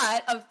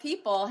lot of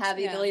people have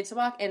the ability to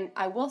walk. And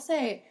I will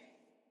say,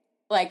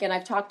 like, and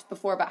I've talked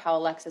before about how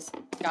Alexis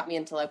got me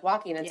into, like,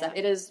 walking and stuff.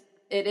 It is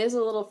a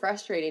little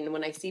frustrating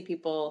when I see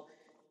people,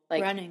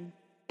 like, running.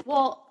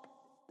 Well,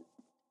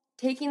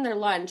 taking their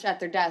lunch at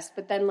their desk,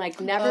 but then,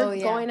 like, never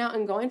going out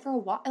and going for a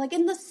walk. Like,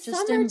 in the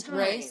summertime. Just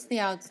embrace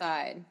the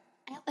outside.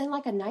 And,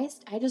 like,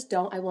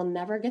 I will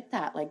never get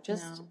that. Like,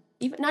 just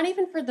not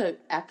even for the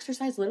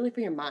exercise, literally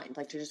for your mind,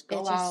 like to just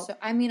go out.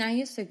 I mean, I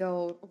used to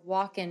go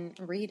walk and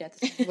read at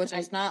the which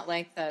was not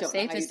like the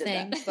safest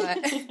thing, but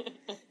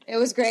it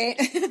was great.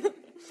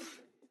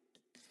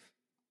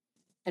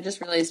 I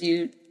just realized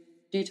you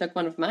took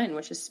one of mine,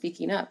 which is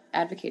speaking up,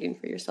 advocating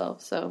for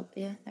yourself. So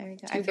yeah, there you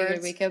go. I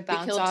figured we could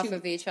bounce off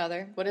of each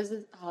other. What is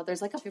it? Oh,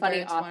 there's like a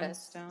funny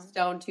office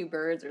stone, two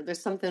birds, or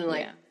there's something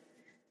like. Yeah.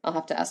 I'll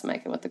have to ask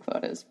Micah what the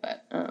quote is,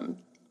 but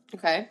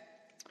okay.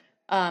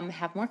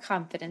 Have more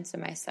confidence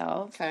in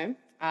myself. Okay.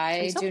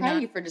 I'm so proud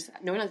of you for just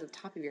knowing at the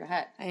top of your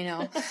head. I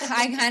know.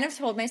 I kind of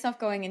told myself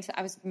going into,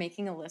 I was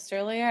making a list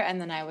earlier,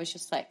 and then I was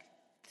just like,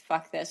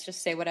 fuck this,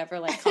 just say whatever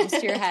like comes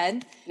to your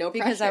head. No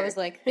pressure. Because I was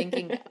like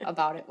thinking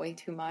about it way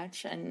too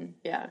much, and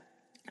yeah.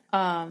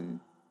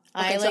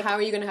 Okay, so how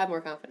are you going to have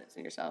more confidence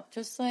in yourself?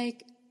 Just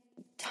like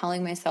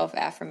telling myself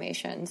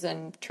affirmations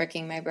and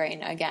tricking my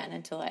brain again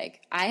into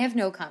like, I have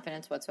no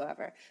confidence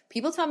whatsoever.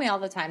 People tell me all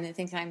the time they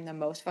think I'm the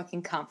most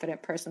fucking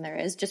confident person there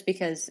is just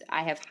because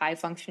I have high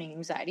functioning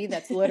anxiety.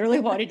 That's literally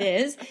what it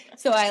is.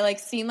 So I like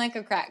seem like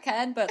a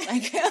crackhead, but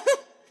like,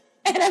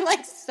 and I'm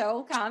like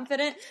so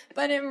confident.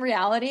 But in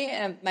reality,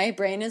 my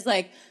brain is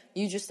like,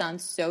 you just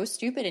sound so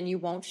stupid and you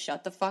won't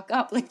shut the fuck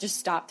up. Like just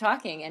stop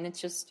talking. And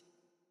it's just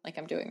like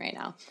I'm doing right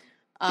now.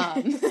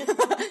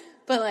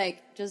 But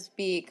like just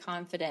be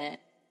confident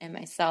in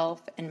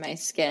myself and my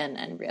skin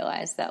and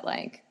realize that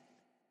like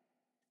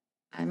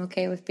I'm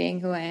okay with being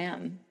who I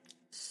am.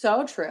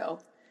 So true.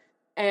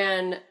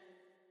 And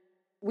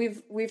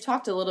we've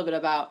talked a little bit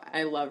about,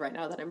 I love right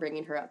now that I'm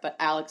bringing her up, but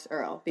Alex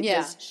Earl,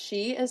 because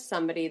she is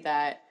somebody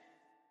that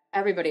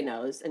everybody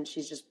knows and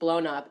she's just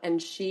blown up,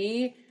 and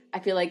she, I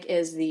feel like,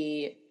 is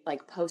the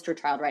like poster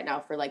child right now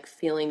for like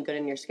feeling good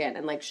in your skin.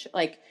 And like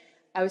like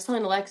I was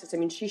telling Alexis, I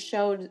mean, she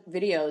showed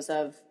videos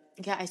of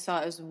I saw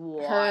it was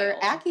wild. Her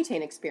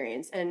Accutane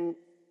experience. And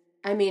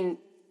I mean,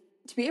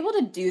 to be able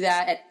to do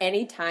that at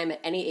any time, at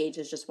any age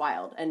is just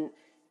wild. And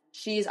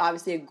she's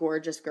obviously a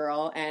gorgeous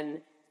girl.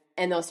 And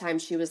in those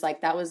times she was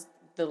like, that was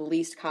the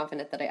least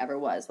confident that I ever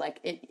was. Like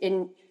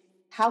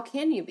how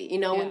can you be, you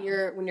know, when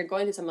you're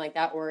going through something like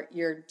that, or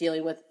you're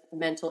dealing with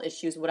mental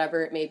issues,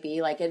 whatever it may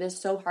be, like it is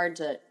so hard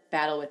to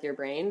battle with your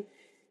brain.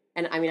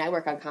 And I mean, I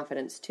work on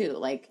confidence too.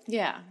 Like,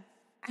 I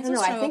don't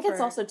know. I think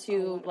it's also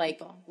too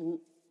like,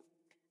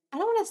 I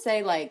don't want to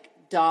say like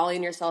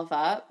dolling yourself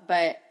up,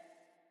 but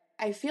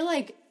I feel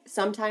like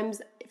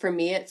sometimes for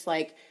me it's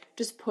like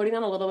just putting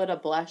on a little bit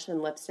of blush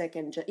and lipstick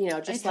and just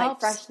like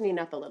helps. Freshening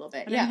up a little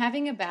bit. When I'm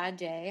having a bad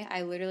day,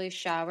 I literally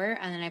shower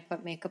and then I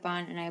put makeup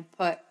on and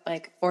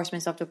I force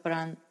myself to put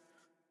on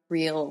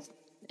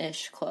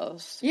real-ish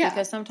clothes. Yeah.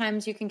 Because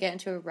sometimes you can get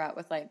into a rut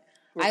with like,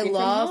 I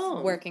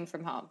love working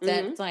from home.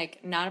 That's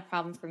like not a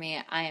problem for me.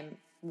 I am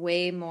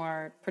way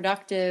more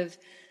productive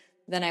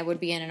than I would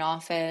be in an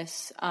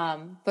office.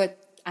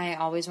 But I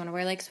always want to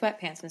wear like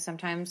sweatpants, and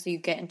sometimes you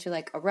get into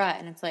like a rut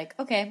and it's like,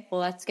 okay,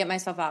 well, let's get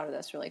myself out of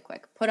this really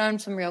quick. Put on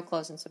some real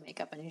clothes and some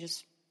makeup and you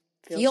just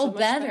feel so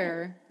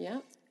better. Yeah.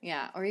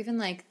 Yeah. Or even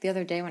like the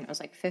other day when it was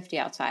like 50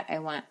 outside, I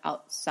went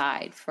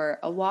outside for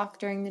a walk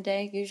during the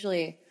day.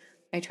 Usually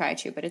I try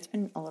to, but it's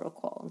been a little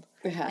cold.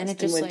 It has. And it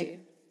just windy. Like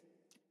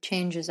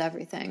changes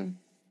everything.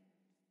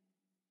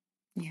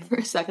 Yeah. For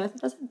a second, I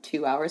thought that was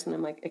 2 hours, and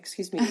I'm like,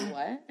 excuse me,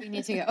 what? We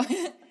need to go.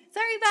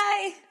 Sorry,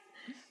 bye.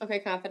 Okay,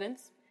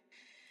 confidence.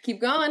 Keep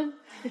going.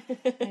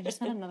 I just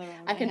had another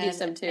one. I can do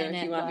some too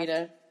if you want me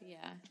to.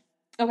 Yeah.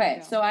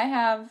 Okay, so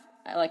I've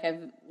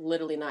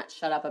literally not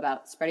shut up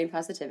about spreading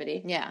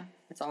positivity. Yeah.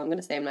 That's all I'm going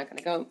to say. I'm not going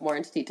to go more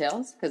into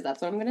details because that's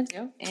what I'm going to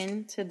do.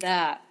 Into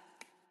that.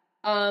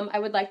 I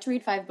would like to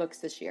read 5 books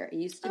this year. I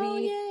used to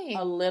be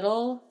a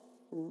little,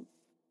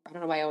 I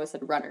don't know why I always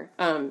said runner,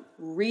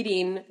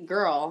 reading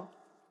girl,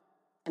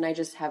 and I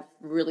just have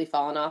really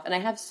fallen off. And I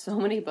have so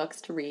many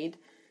books to read.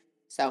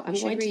 So I'm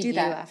going to do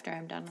that after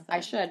I'm done with it. I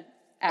should.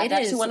 Add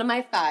that to one of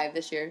my 5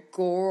 this year.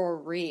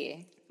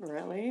 Gory.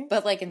 Really?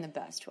 But like in the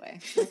best way.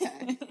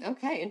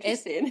 Okay,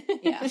 interesting.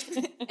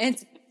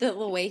 It's the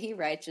way he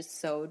writes is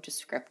so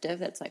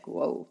descriptive. It's like,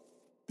 whoa.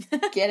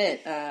 Get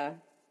it.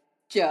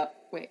 Joe.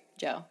 Wait.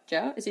 Joe.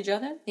 Joe? Is he Joe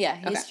then? Yeah,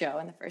 he's Joe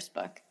in the first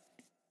book.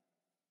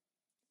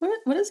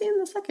 What is he in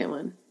the second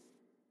one?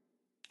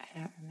 I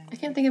don't remember. I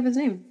can't think of his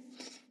name.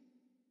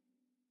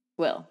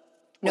 Will.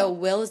 No,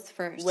 Will is the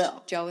first.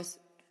 Will. Joe is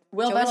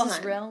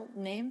his real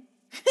name?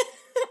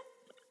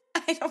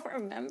 I don't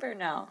remember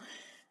now.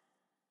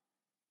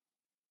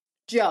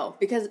 Joe,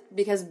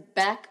 because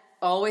Beck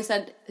always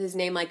said his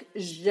name like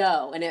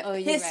Joe, and it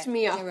pissed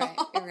me off.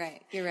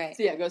 You're right.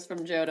 So yeah, it goes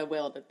from Joe to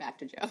Will to back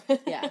to Joe.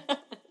 Yeah.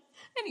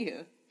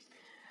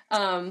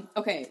 Anywho.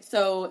 Okay,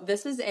 so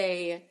this is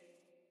a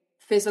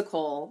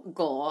physical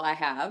goal I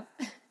have.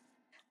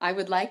 I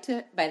would like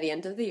to, by the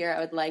end of the year, I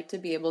would like to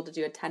be able to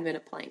do a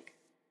 10-minute plank.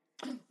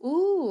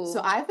 Ooh.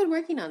 So I've been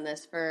working on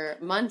this for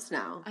months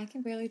now. I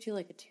can barely do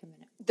like a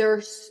 2-minute.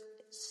 They're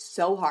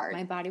so hard.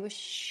 My body was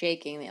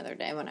shaking the other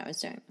day when I was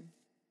doing them.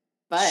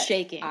 But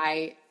shaking.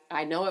 I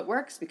know it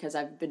works because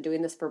I've been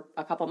doing this for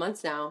a couple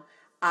months now.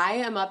 I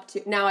am up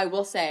to, now I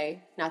will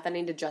say, not that I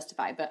need to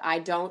justify, but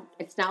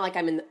it's not like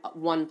I'm in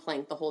one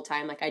plank the whole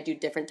time. Like I do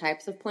different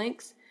types of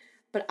planks,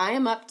 but I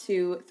am up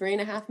to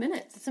 3.5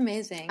 minutes. That's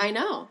amazing. I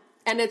know.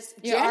 And it's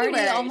You're January,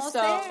 already almost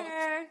so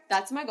there.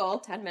 that's my goal,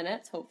 10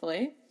 minutes,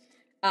 hopefully.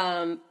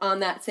 On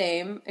that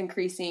same,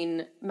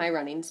 increasing my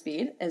running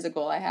speed is a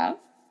goal I have.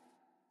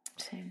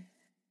 Same.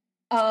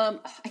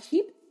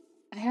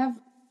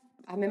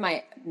 I'm in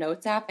my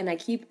notes app and I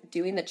keep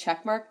doing the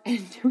check mark and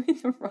doing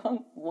the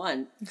wrong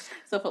one.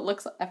 So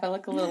if I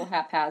look a little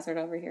haphazard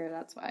over here,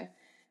 that's why.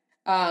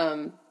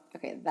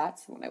 Okay,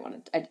 that's what I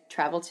wanted. I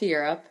travel to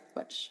Europe,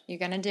 which we're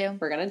gonna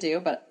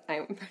do, but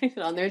I'm putting it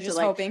on there just to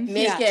like hoping.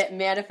 Make it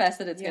manifest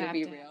that it's gonna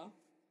be to.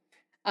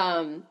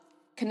 real.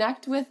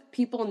 Connect with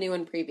people new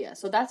and previous.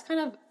 So that's kind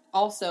of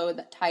also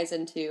that ties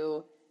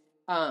into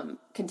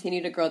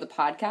continue to grow the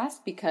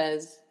podcast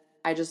because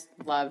I just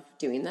love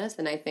doing this,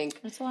 and I think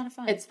it's a lot of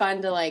fun. It's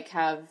fun to like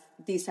have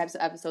these types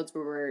of episodes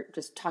where we're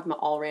just talking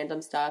about all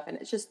random stuff, and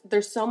it's just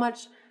there's so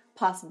much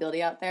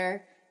possibility out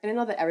there. And I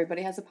know that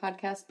everybody has a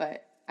podcast,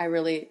 but I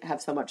really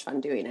have so much fun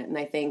doing it, and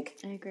I think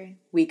I agree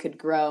we could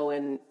grow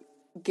and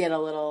get a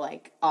little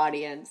like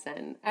audience,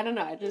 and I don't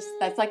know,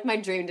 that's like my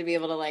dream to be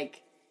able to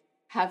like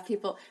have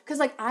people because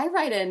like I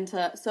write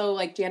into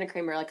like Jana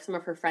Kramer, like some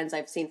of her friends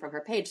I've seen from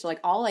her page, so like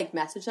I'll like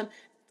message them,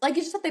 like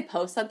it's just that they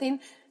post something.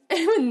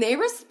 And when they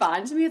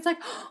respond to me, it's like,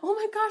 oh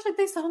my gosh, like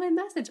they saw my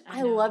message.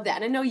 I love that.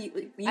 And I know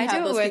you I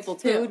have do those with people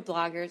food too.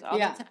 bloggers all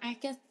the time. I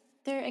guess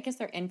they're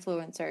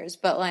influencers,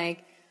 but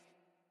like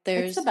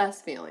there's it's the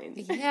best feeling.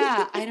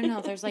 Yeah, I don't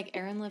know. There's like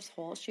Erin Lives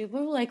Whole. She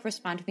will like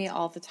respond to me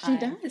all the time.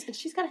 She does. And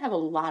she's got to have a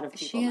lot of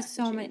people. She has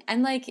so many.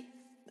 And like,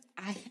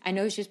 I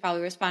know she's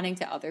probably responding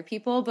to other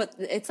people, but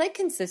it's like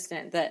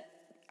consistent that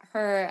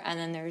her, and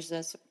then there's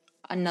this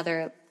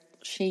another,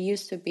 she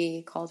used to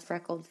be called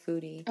Freckled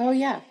Foodie. Oh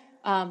yeah.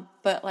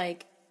 But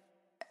like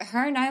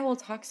her and I will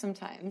talk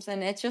sometimes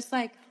and it's just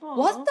like, aww.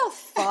 What the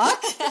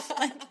fuck?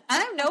 Like,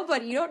 I'm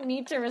nobody. You don't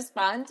need to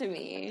respond to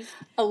me.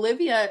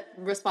 Olivia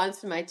responds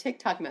to my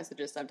TikTok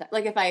messages sometimes.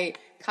 Like if I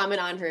comment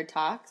on her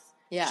talks,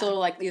 she'll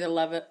like either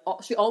love it.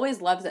 She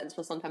always loves it and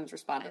she'll sometimes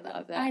respond to them.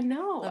 Love that. I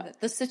know. Love it.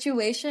 The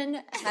situation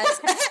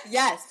has,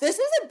 yes, this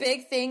is a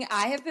big thing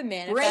I have been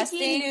manifesting.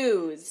 Breaking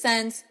news.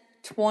 Since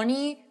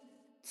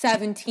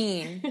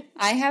 2017,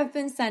 I have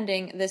been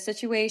sending the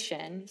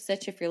situation,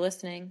 Sitch, if you're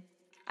listening.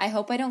 I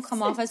hope I don't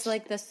come off as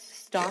like the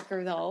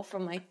stalker though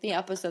from like the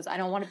episodes. I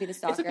don't want to be the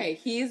stalker. It's okay.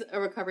 He's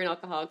a recovering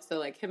alcoholic, so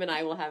like him and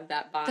I will have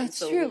that bond. That's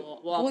so true.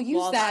 We'll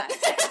use that.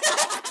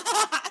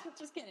 I'm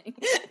just kidding.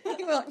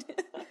 He won't.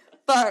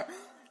 But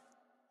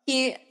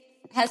he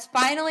has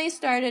finally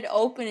started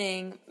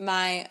opening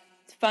my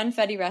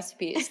funfetti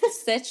recipes.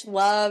 Sitch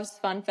loves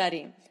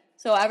funfetti.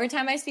 So every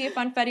time I see a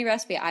funfetti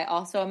recipe, I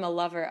also am a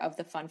lover of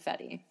the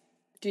funfetti.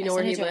 Do you know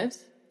where he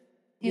lives?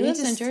 He lives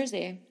in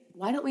Jersey.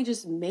 Why don't we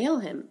just mail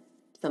him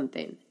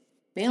something?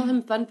 Mail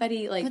him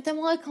funfetti, like. But then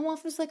will I come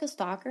off as like a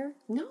stalker?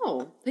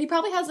 No, he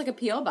probably has like a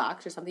PO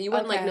box or something. You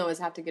wouldn't like know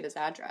have to get his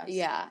address.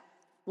 Yeah,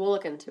 we'll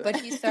look into it. But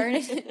he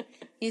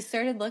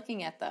started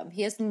looking at them.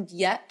 He hasn't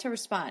yet to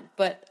respond,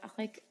 but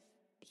like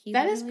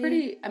is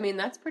pretty. I mean,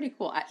 that's pretty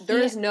cool. There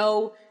is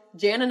no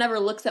Jana never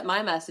looks at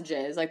my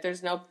messages. Like,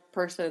 there's no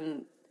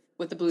person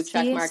with the blue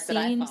check mark that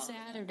I follow.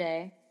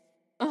 Saturday.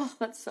 Oh,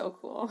 that's so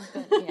cool.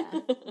 But,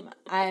 yeah,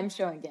 I am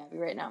showing Gabby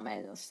right now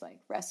my just like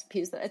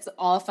recipes that it's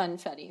all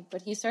funfetti.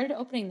 But he started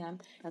opening them.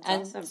 That's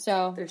awesome.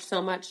 So there's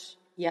so much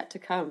yet to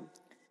come.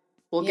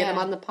 We'll get him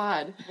on the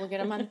pod. We'll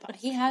get him on the pod.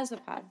 He has a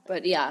pod,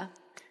 but yeah,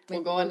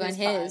 we'll go on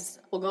his.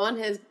 We'll go on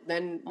his.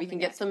 Then we can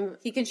get some.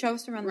 He can show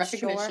us around the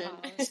shore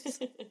house.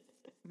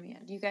 Yeah,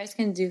 you guys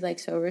can do like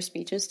sober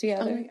speeches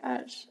together. Oh my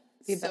gosh,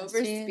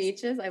 sober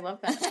speeches! I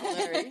love that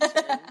alliteration.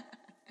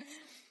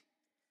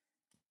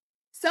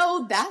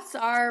 So that's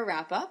our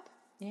wrap up.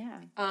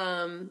 Yeah.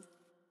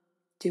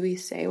 Do we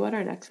say what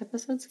our next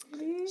episode's going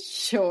to be?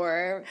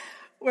 Sure.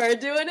 We're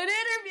doing an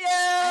interview.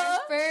 Our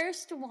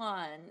first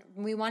one.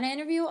 We want to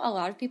interview a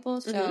lot of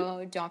people,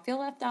 so don't feel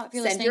left out if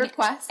you're listening. Send your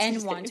requests.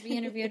 And want to be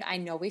interviewed. I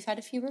know we've had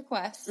a few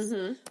requests,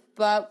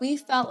 but we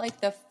felt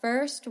like the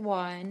first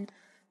one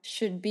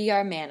should be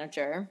our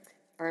manager.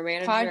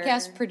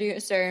 Podcast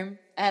producer,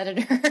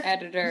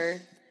 editor.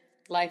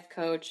 Life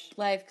coach.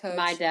 My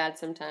dad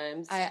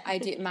sometimes. I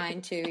do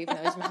mine too, even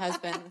though he's my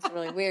husband. It's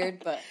really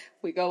weird, but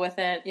we go with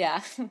it.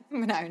 Yeah.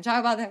 We're not going to talk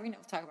about that. We'll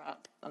talk about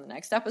it on the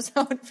next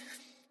episode.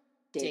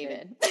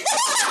 David.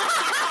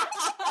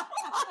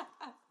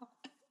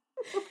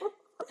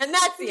 And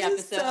that's the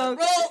episode. So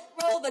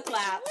roll the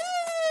clap. Woo!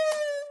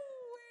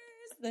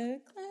 Where's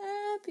the